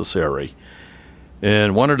are necessary.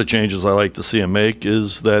 And one of the changes I like to see him make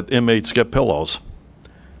is that inmates get pillows.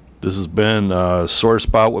 This has been a sore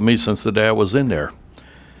spot with me since the day I was in there.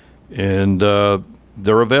 And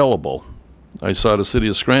they're available. I saw the city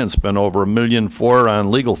of Scranton spend over $1.4 million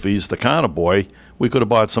on legal fees to Conaboy. We could have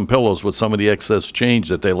bought some pillows with some of the excess change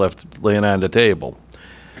that they left laying on the table.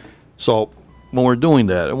 So when we're doing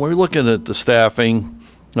that, and we're looking at the staffing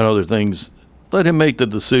and other things, let him make the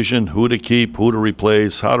decision who to keep, who to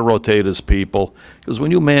replace, how to rotate his people. Because when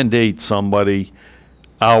you mandate somebody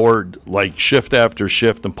like shift after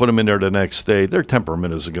shift and put them in there the next day, their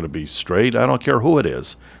temperament isn't going to be straight. I don't care who it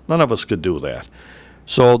is. None of us could do that.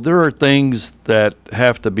 So there are things that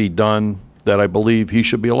have to be done that I believe he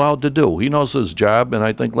should be allowed to do. He knows his job, and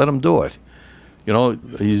I think let him do it. You know,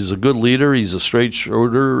 he's a good leader, he's a straight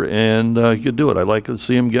shooter, and he could do it. I'd like to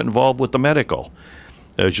see him get involved with the medical.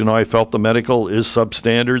 As you know, I felt the medical is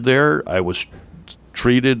substandard there. I was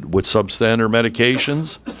treated with substandard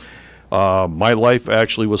medications. My life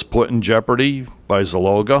actually was put in jeopardy by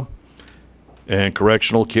Zaloga and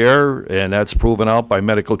correctional care, and that's proven out by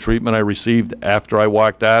medical treatment I received after I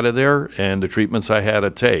walked out of there and the treatments I had to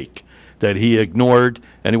take that he ignored,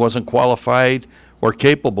 and he wasn't qualified or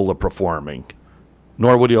capable of performing.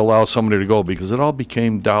 Nor would he allow somebody to go, because it all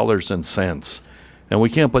became dollars and cents. And we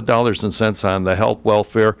can't put dollars and cents on the health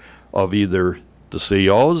welfare of either the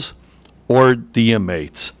COs or the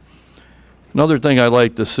inmates. Another thing I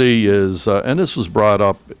like to see is, and this was brought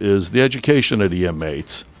up, is the education of the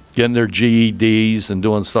inmates, getting their GEDs and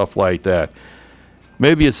doing stuff like that.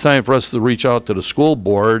 Maybe it's time for us to reach out to the school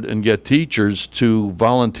board and get teachers to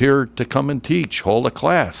volunteer to come and teach, hold a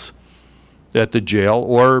class at the jail,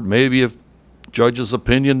 or maybe if judge's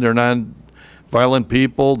opinion, they're non-violent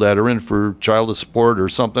people that are in for child support or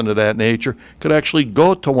something of that nature, could actually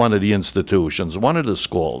go to one of the institutions, one of the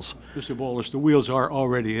schools. Mr. Bolus, the wheels are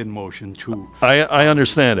already in motion to I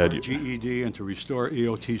understand that. GED and to restore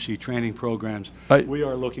EOTC training programs. We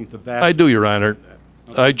are looking to that. I do, Your Honor.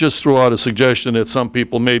 I just threw out a suggestion that some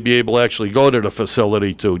people may be able to actually go to the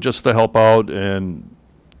facility too, just to help out and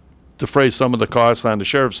defray some of the costs on the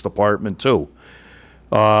sheriff's department too.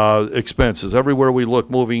 Expenses. Everywhere we look,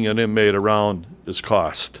 moving an inmate around is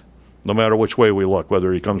cost, no matter which way we look,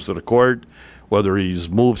 whether he comes to the court, whether he's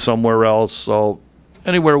moved somewhere else. So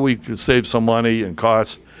anywhere we could save some money and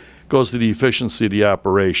cost goes to the efficiency of the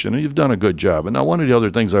operation. And you've done a good job. And now one of the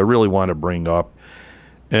other things I really want to bring up,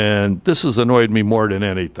 and this has annoyed me more than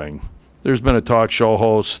anything. There's been a talk show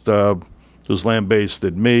host who's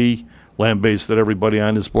lambasted me, lambasted everybody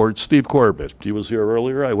on this board, Steve Corbett. He was here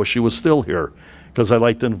earlier. I wish he was still here, because I'd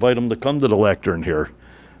like to invite him to come to the lectern here.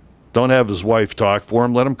 Don't have his wife talk for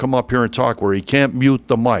him. Let him come up here and talk where he can't mute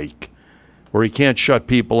the mic, where he can't shut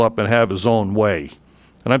people up and have his own way.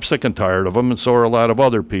 And I'm sick and tired of him, and so are a lot of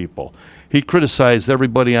other people. He criticized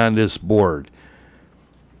everybody on this board.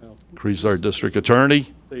 He's our district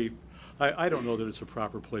attorney. I don't know that it's a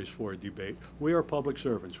proper place for a debate. We are public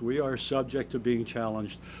servants. We are subject to being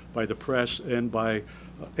challenged by the press and by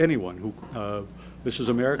anyone who... this is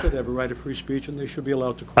America. They have a right of free speech, and they should be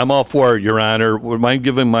allowed to. I'm all for it, Your Honor. What I'm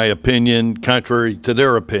giving my opinion, contrary to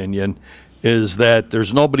their opinion, is that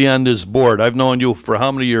there's nobody on this board. I've known you for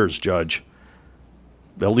how many years, Judge?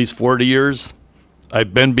 At least 40 years?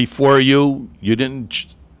 I've been before you. You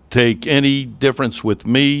didn't take any difference with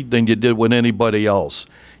me than you did with anybody else.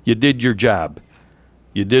 You did your job.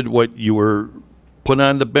 You did what you were put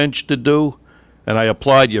on the bench to do, and I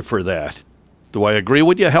applaud you for that. Do I agree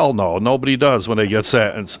with you? Hell no. Nobody does when they get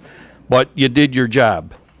sentenced. But you did your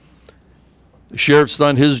job. The sheriff's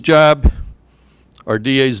done his job. Our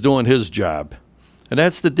DA's doing his job. And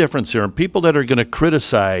that's the difference here. And people that are going to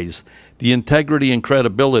criticize the integrity and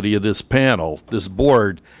credibility of this panel, this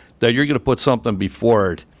board, that you're going to put something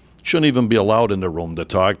before it, shouldn't even be allowed in the room to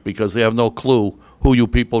talk, because they have no clue who you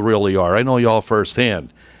people really are. I know you all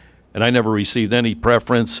firsthand. And I never received any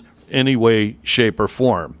preference any way, shape, or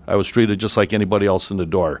form. I was treated just like anybody else in the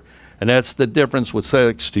door. And that's the difference with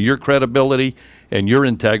sex to your credibility and your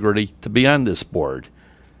integrity to be on this board.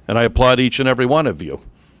 And I applaud each and every one of you.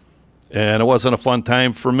 And it wasn't a fun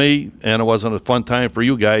time for me, and it wasn't a fun time for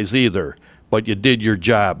you guys either. But you did your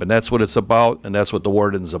job, and that's what it's about, and that's what the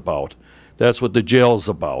warden's about. That's what the jail's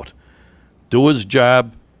about. Do his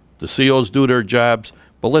job, the COs do their jobs,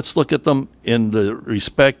 but let's look at them in the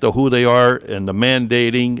respect of who they are and the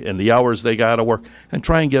mandating and the hours they got to work, and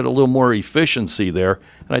try and get a little more efficiency there,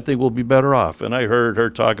 and I think we'll be better off. And I heard her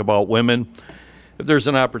talk about women. If there's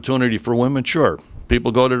an opportunity for women, sure.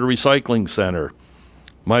 People go to the recycling center.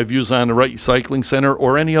 My views on the recycling center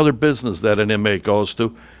or any other business that an inmate goes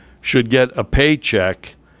to should get a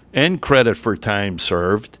paycheck and credit for time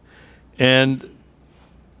served and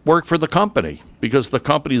work for the company, because the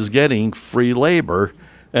company is getting free labor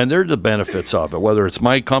and they're the benefits of it, whether it's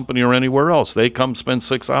my company or anywhere else. They come spend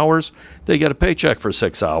 6 hours, they get a paycheck for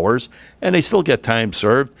 6 hours, and they still get time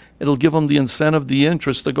served. It'll give them the incentive, the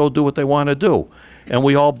interest to go do what they want to do. And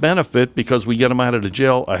we all benefit because we get them out of the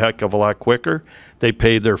jail a heck of a lot quicker. They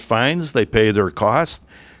pay their fines, they pay their costs.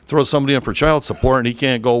 Throw somebody in for child support and he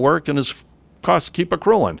can't go work and his costs keep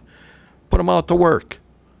accruing. Put them out to work.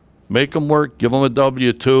 Make them work, give them a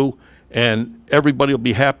W-2, and everybody will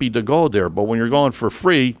be happy to go there. But when you're going for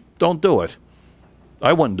free, don't do it.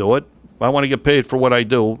 I wouldn't do it. I want to get paid for what I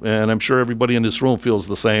do, and I'm sure everybody in this room feels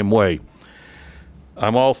the same way.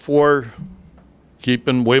 I'm all for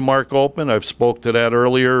keeping Waymark open. I've spoke to that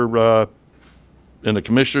earlier in the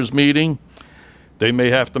commissioners' meeting. They may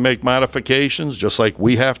have to make modifications, just like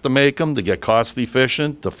we have to make them, to get cost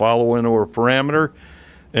efficient, to follow into a parameter,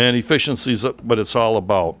 and efficiency is what it's all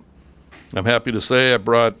about. I'm happy to say I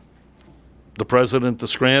brought the president to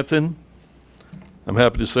Scranton. I'm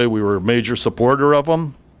happy to say we were a major supporter of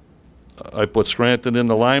him. I put Scranton in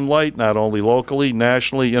the limelight, not only locally,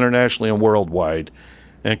 nationally, internationally, and worldwide.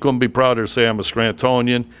 And couldn't be prouder to say I'm a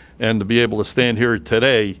Scrantonian, and to be able to stand here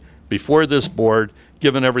today before this board,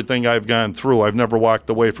 given everything I've gone through. I've never walked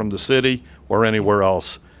away from the city or anywhere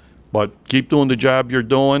else. But keep doing the job you're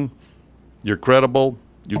doing. You're credible.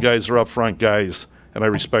 You guys are upfront guys, and I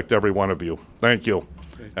respect every one of you. Thank you.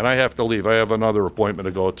 And I have to leave. I have another appointment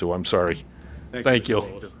to go to. I'm sorry. Thank you.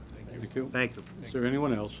 Thank you. Thank you. Is there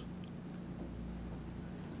anyone else?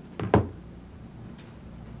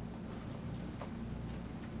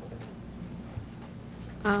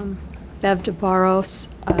 Bev DeBarros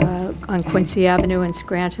on Quincy Avenue in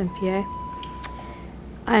Scranton, PA.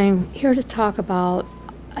 I'm here to talk about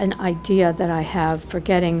an idea that I have for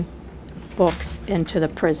getting books into the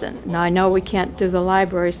prison. Now, I know we can't do the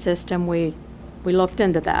library system. We looked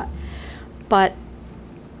into that. But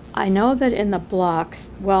I know that in the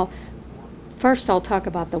blocks, well, first I'll talk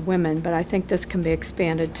about the women, but I think this can be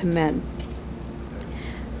expanded to men.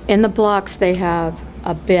 In the blocks, they have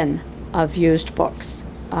a bin of used books,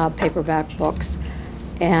 paperback books.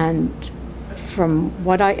 And from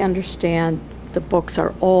what I understand, the books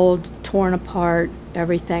are old, torn apart,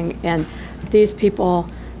 everything. And these people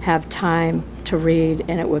have time to read,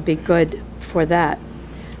 and it would be good for that.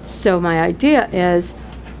 So my idea is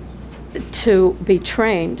to be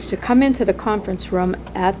trained, to come into the conference room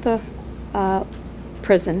at the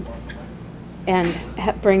prison and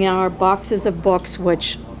bring our boxes of books,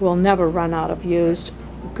 which will never run out of used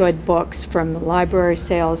good books from the library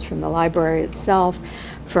sales, from the library itself,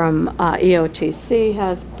 from EOTC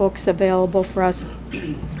has books available for us,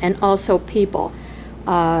 and also people,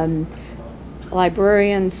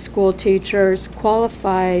 librarians, school teachers,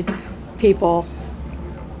 qualified people.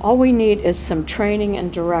 All we need is some training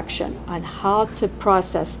and direction on how to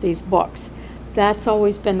process these books. That's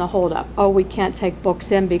always been the holdup. Oh, we can't take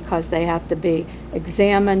books in because they have to be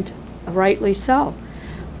examined, rightly so.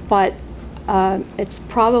 But it's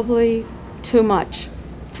probably too much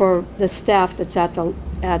for the staff that's at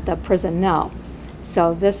the prison now.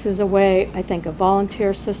 So this is a way, I think, a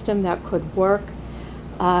volunteer system that could work.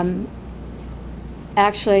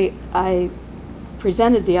 Actually, I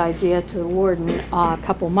presented the idea to the warden a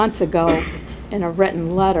couple months ago in a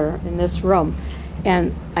written letter in this room,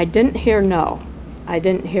 and I didn't hear no. I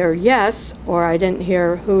didn't hear yes, or I didn't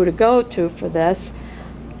hear who to go to for this.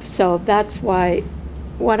 So that's why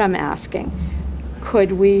what I'm asking.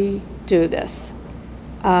 Could we do this?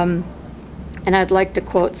 And I'd like to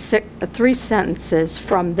quote 3 sentences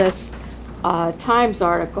from this Times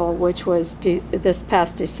article, which was this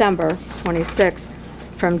past December 26th,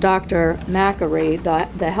 from Dr. Macquarie,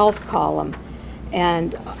 the health column.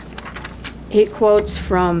 And he quotes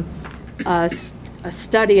from a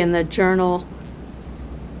study in the journal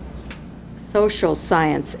Social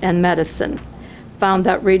Science and Medicine, found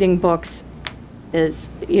that reading books is,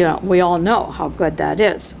 we all know how good that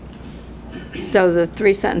is. So the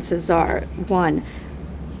 3 sentences are: 1,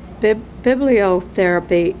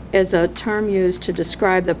 bibliotherapy is a term used to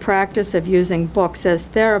describe the practice of using books as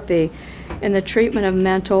therapy in the treatment of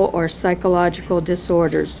mental or psychological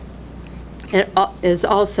disorders. It is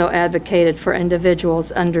also advocated for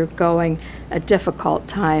individuals undergoing a difficult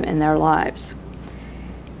time in their lives.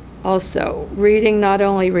 Also, reading not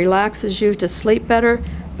only relaxes you to sleep better,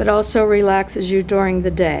 but also relaxes you during the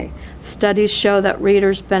day. Studies show that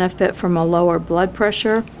readers benefit from a lower blood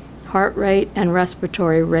pressure, heart rate, and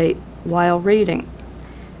respiratory rate while reading.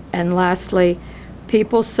 And lastly,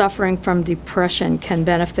 people suffering from depression can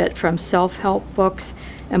benefit from self-help books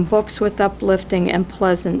and books with uplifting and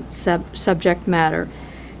pleasant subject matter,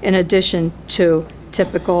 in addition to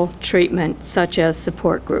typical treatment such as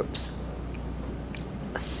support groups.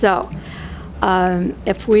 So,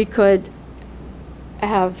 if we could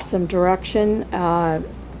have some direction, a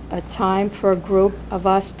time for a group of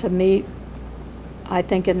us to meet, I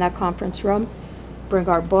think in that conference room, bring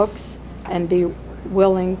our books, and be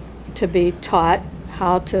willing to be taught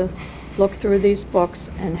how to look through these books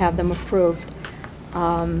and have them approved,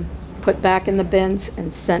 put back in the bins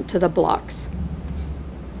and sent to the blocks.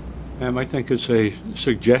 Ma'am, I think it's a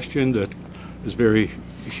suggestion that is very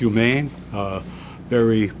humane,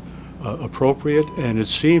 very appropriate, and it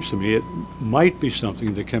seems to me it might be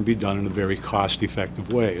something that can be done in a very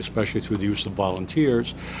cost-effective way, especially through the use of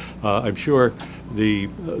volunteers. I'm sure the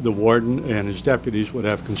warden and his deputies would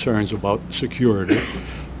have concerns about security,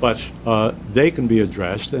 but they can be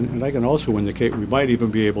addressed, and I can also indicate we might even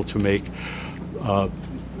be able to make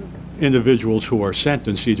individuals who are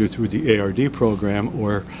sentenced either through the ARD program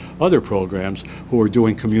or other programs who are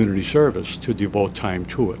doing community service to devote time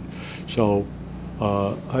to it. So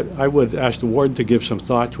I would ask the warden to give some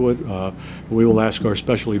thought to it. We will ask our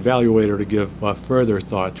special evaluator to give further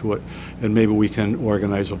thought to it, and maybe we can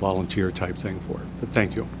organize a volunteer type thing for it. But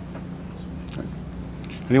thank you. Okay.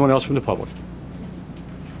 Anyone else from the public?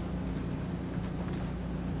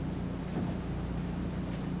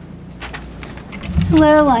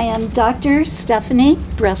 Hello, I am Dr. Stephanie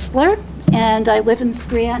Bressler, and I live in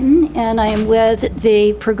Scranton, and I am with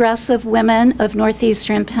the Progressive Women of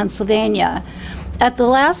Northeastern Pennsylvania. At the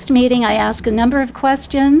last meeting, I asked a number of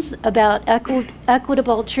questions about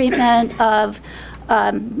equitable treatment of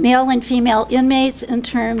male and female inmates in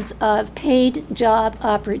terms of paid job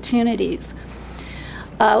opportunities.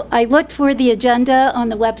 I looked for the agenda on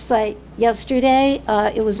the website yesterday.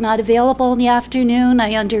 It was not available in the afternoon.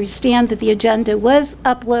 I understand that the agenda was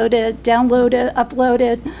uploaded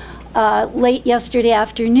late yesterday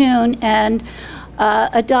afternoon, and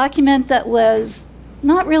a document that was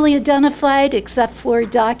not really identified except for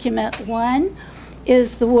document 1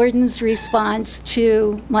 is the warden's response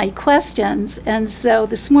to my questions. And so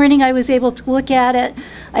this morning I was able to look at it.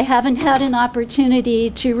 I haven't had an opportunity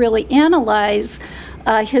to really analyze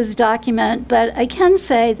his document, but I can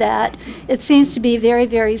say that it seems to be very,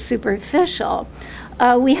 very superficial.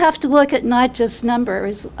 We have to look at not just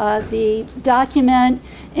numbers. The document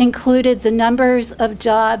included the numbers of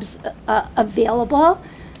jobs available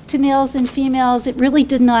to males and females. It really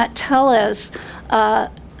did not tell us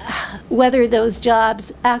whether those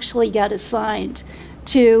jobs actually get assigned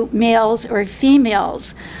to males or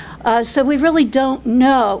females. So we really don't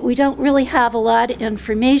know. We don't really have a lot of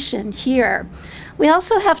information here. We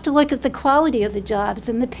also have to look at the quality of the jobs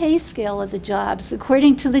and the pay scale of the jobs.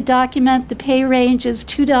 According to the document, the pay range is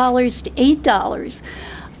 $2 to $8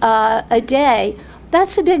 a day.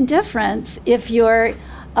 That's a big difference if you're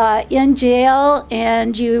in jail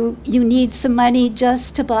and you need some money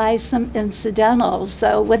just to buy some incidentals.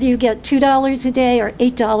 So whether you get $2 a day or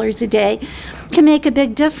 $8 a day can make a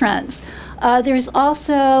big difference. There's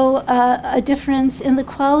also a difference in the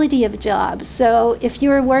quality of jobs. So if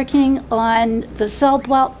you're working on the cell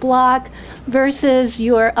block versus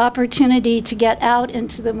your opportunity to get out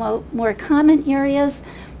into the more common areas,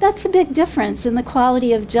 that's a big difference in the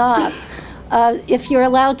quality of jobs. If you're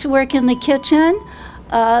allowed to work in the kitchen,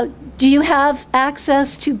 do you have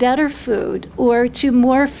access to better food or to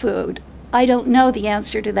more food? I don't know the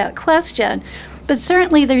answer to that question, but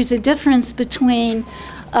certainly there's a difference between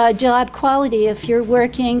job quality if you're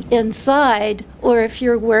working inside or if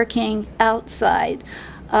you're working outside.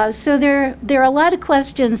 So there are a lot of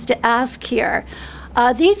questions to ask here.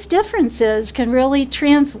 These differences can really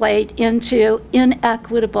translate into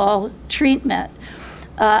inequitable treatment.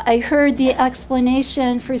 I heard the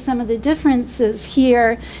explanation for some of the differences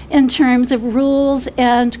here in terms of rules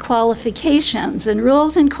and qualifications. And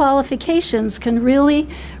rules and qualifications can really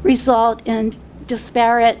result in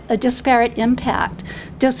a disparate impact,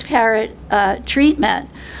 disparate treatment.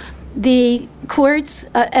 The courts,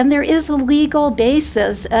 and there is a legal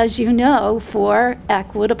basis, as you know, for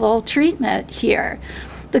equitable treatment here.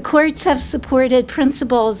 The courts have supported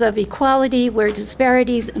principles of equality where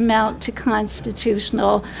disparities amount to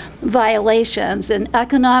constitutional violations, and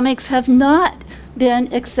economics have not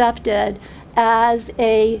been accepted as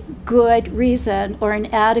a good reason or an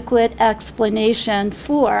adequate explanation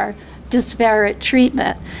for disparate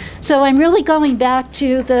treatment. So I'm really going back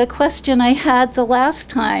to the question I had the last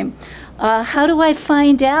time. How do I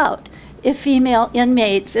find out if female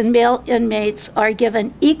inmates and male inmates are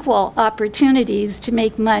given equal opportunities to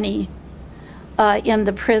make money in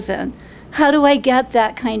the prison? How do I get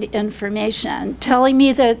that kind of information? Telling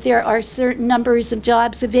me that there are certain numbers of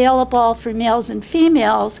jobs available for males and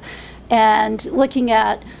females, and looking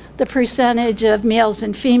at the percentage of males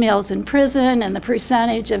and females in prison and the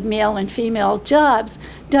percentage of male and female jobs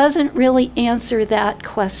doesn't really answer that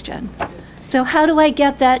question. So how do I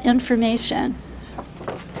get that information?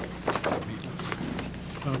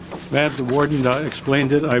 Ma'am, the warden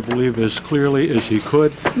explained it, I believe, as clearly as he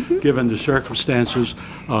could, given the circumstances.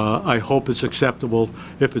 I hope it's acceptable.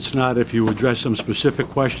 If it's not, if you address some specific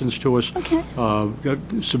questions to us, Okay.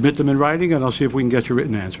 Submit them in writing, and I'll see if we can get your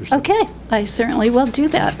written answers. Okay, I certainly will do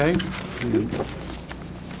that. Okay?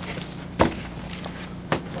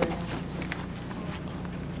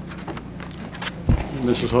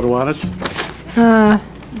 Mrs. Hodowanis?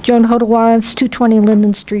 Joan Hodowanis, 220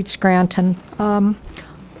 Linden Street, Scranton.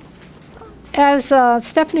 As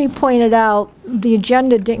Stephanie pointed out, the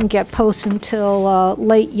agenda didn't get posted until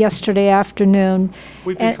late yesterday afternoon.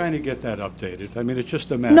 We've been trying to get that updated. I mean, it's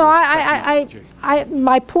just a matter No, of technology.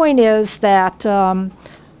 my point is that,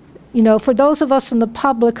 you know, for those of us in the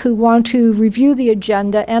public who want to review the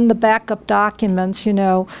agenda and the backup documents, you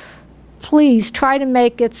know, please try to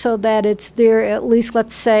make it so that it's there at least,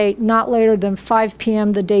 let's say, not later than 5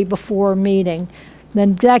 p.m. the day before a meeting.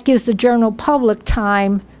 Then that gives the general public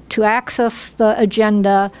time to access the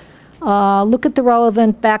agenda, look at the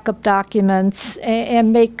relevant backup documents,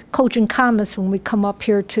 and make cogent comments when we come up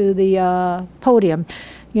here to the podium.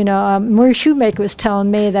 You know, Marie Shoemaker was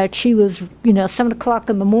telling me that she was, you know, 7 o'clock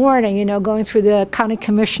in the morning, you know, going through the county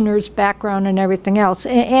commissioner's background and everything else.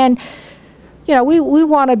 And you know, we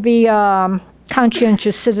want to be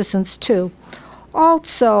conscientious citizens too.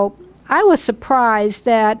 Also, I was surprised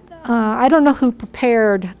that I don't know who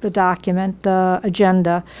prepared the document, the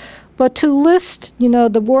agenda, but to list, you know,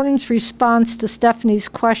 the warden's response to Stephanie's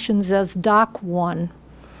questions as Doc 1,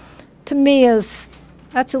 to me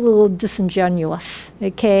that's a little disingenuous,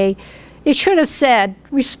 okay? It should have said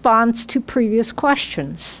response to previous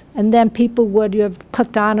questions, and then people would have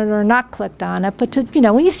clicked on it or not clicked on it. But, you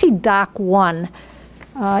know, when you see Doc 1,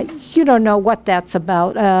 you don't know what that's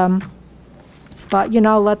about. But, you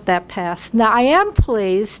know, let that pass. Now, I am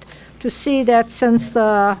pleased to see that since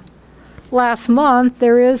the last month,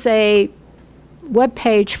 there is a web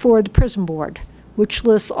page for the prison board, which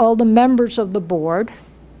lists all the members of the board,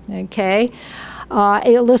 okay?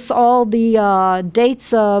 It lists all the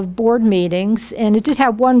dates of board meetings, and it did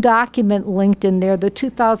have one document linked in there, the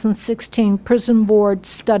 2016 Prison Board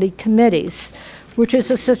Study Committees, which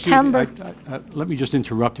is a September... Let me just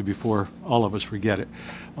interrupt you before all of us forget it.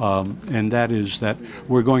 And that is that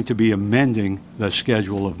we're going to be amending the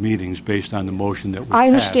schedule of meetings based on the motion that was passed. I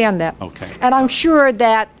understand that. Okay. And I'm sure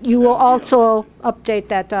that you will also update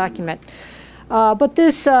that document. But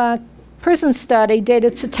this prison study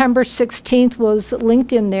dated September 16th was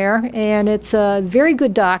linked in there, and it's a very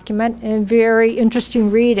good document and very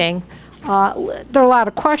interesting reading. There are a lot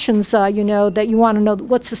of questions, you know, that you want to know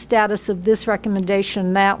what's the status of this recommendation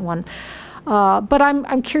and that one. But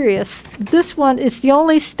I'm curious. This one is the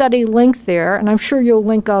only study linked there, and I'm sure you'll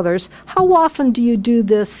link others. How often do you do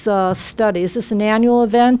this study? Is this an annual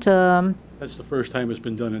event? That's the first time it's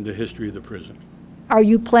been done in the history of the prison. Are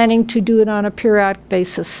you planning to do it on a periodic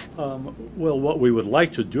basis? Well, what we would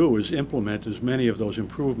like to do is implement as many of those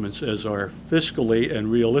improvements as are fiscally and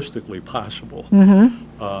realistically possible.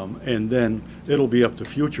 And then it'll be up to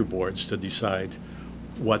future boards to decide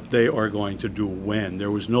what they are going to do when.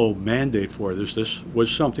 There was no mandate for this. This was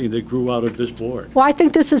something that grew out of this board. Well, I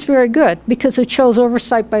think this is very good because it shows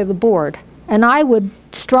oversight by the board. And I would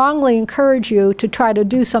strongly encourage you to try to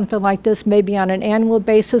do something like this maybe on an annual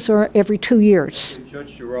basis or every 2 years.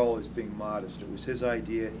 Judge Giroux is being modest. It was his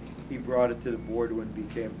idea. He brought it to the board when he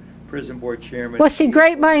became prison board chairman. Well, see,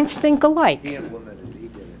 great minds think alike. He implemented it. He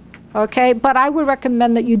did it. Okay, but I would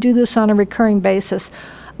recommend that you do this on a recurring basis.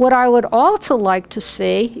 What I would also like to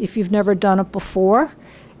see, if you've never done it before,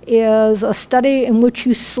 is a study in which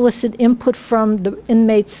you solicit input from the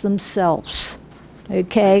inmates themselves.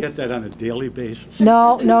 Okay. Get that on a daily basis?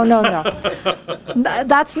 No.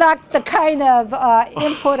 That's not the kind of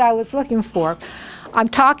input I was looking for. I'm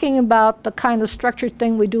talking about the kind of structured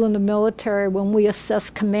thing we do in the military when we assess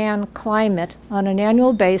command climate on an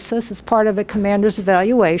annual basis as part of a commander's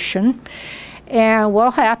evaluation. And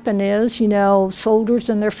what'll happen is, you know, soldiers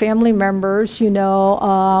and their family members, you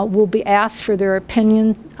know, will be asked for their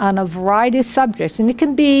opinion on a variety of subjects. And it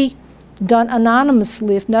can be done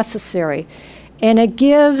anonymously if necessary. And it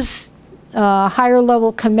gives higher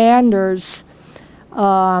level commanders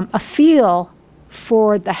a feel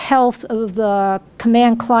for the health of the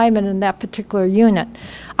command climate in that particular unit.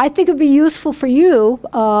 I think it'd be useful for you,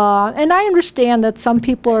 and I understand that some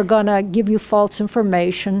people are going to give you false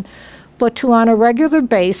information, but to on a regular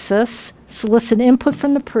basis solicit input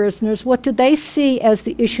from the prisoners. What do they see as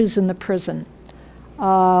the issues in the prison?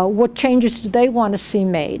 What changes do they want to see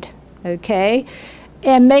made? Okay?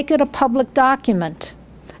 And make it a public document.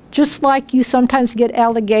 Just like you sometimes get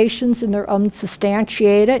allegations and they're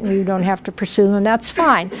unsubstantiated and you don't have to pursue them, that's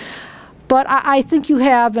fine. But I think you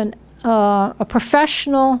have a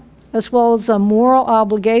professional as well as a moral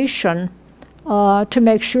obligation to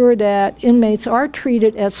make sure that inmates are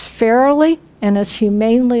treated as fairly and as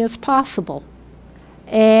humanely as possible.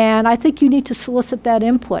 And I think you need to solicit that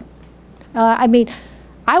input. I mean,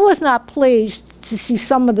 I was not pleased to see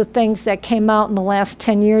some of the things that came out in the last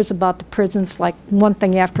 10 years about the prisons, like one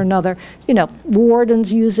thing after another. You know,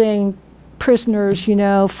 wardens using prisoners, you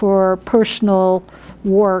know, for personal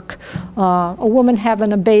work, a woman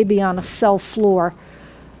having a baby on a cell floor,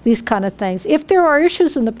 these kind of things. If there are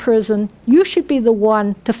issues in the prison, you should be the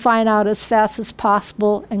one to find out as fast as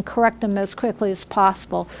possible and correct them as quickly as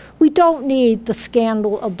possible. We don't need the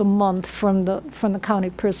scandal of the month from the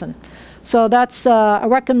county prison. So that's a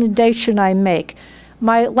recommendation I make.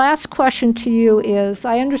 My last question to you is,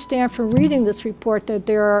 I understand from reading this report that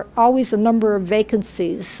there are always a number of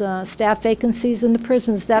vacancies, staff vacancies in the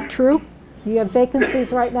prison. Is that true? You have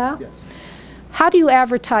vacancies right now? Yes. How do you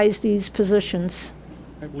advertise these positions?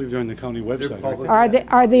 I believe they're on the county website.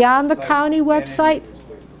 Are they on the county website?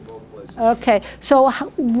 Okay, so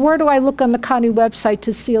where do I look on the county website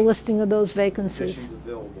to see a listing of those vacancies? Positions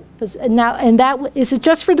available. Now, is it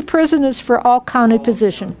just for the prisoners, for all county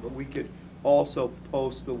position? But we could also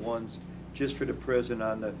post the ones just for the prison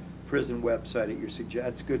on the prison website at your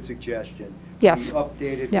that's a good suggestion. Yes. We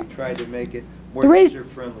updated, Yeah. we tried to make it more The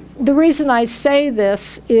user-friendly for The reason I say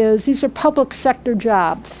this is these are public sector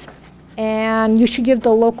jobs, and you should give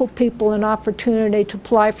the local people an opportunity to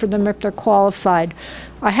apply for them if they're qualified.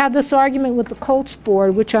 I had this argument with the Colts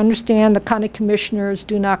Board, which I understand the county commissioners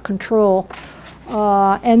do not control.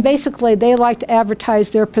 And basically, they like to advertise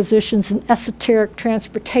their positions in esoteric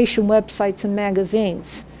transportation websites and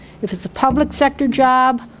magazines. If it's a public sector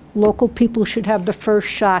job, local people should have the first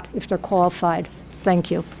shot if they're qualified.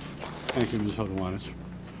 Thank you. Thank you, Ms. Hodowanis.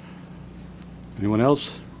 Anyone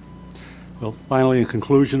else? Well, finally, in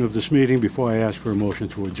conclusion of this meeting, before I ask for a motion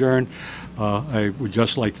to adjourn, I would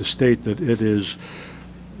just like to state that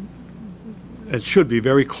it should be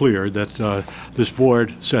very clear that this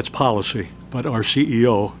board sets policy, but our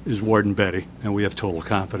CEO is Warden Betty, and we have total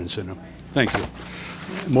confidence in him. Thank you.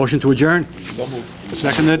 Motion to adjourn?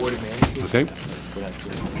 Seconded? Okay.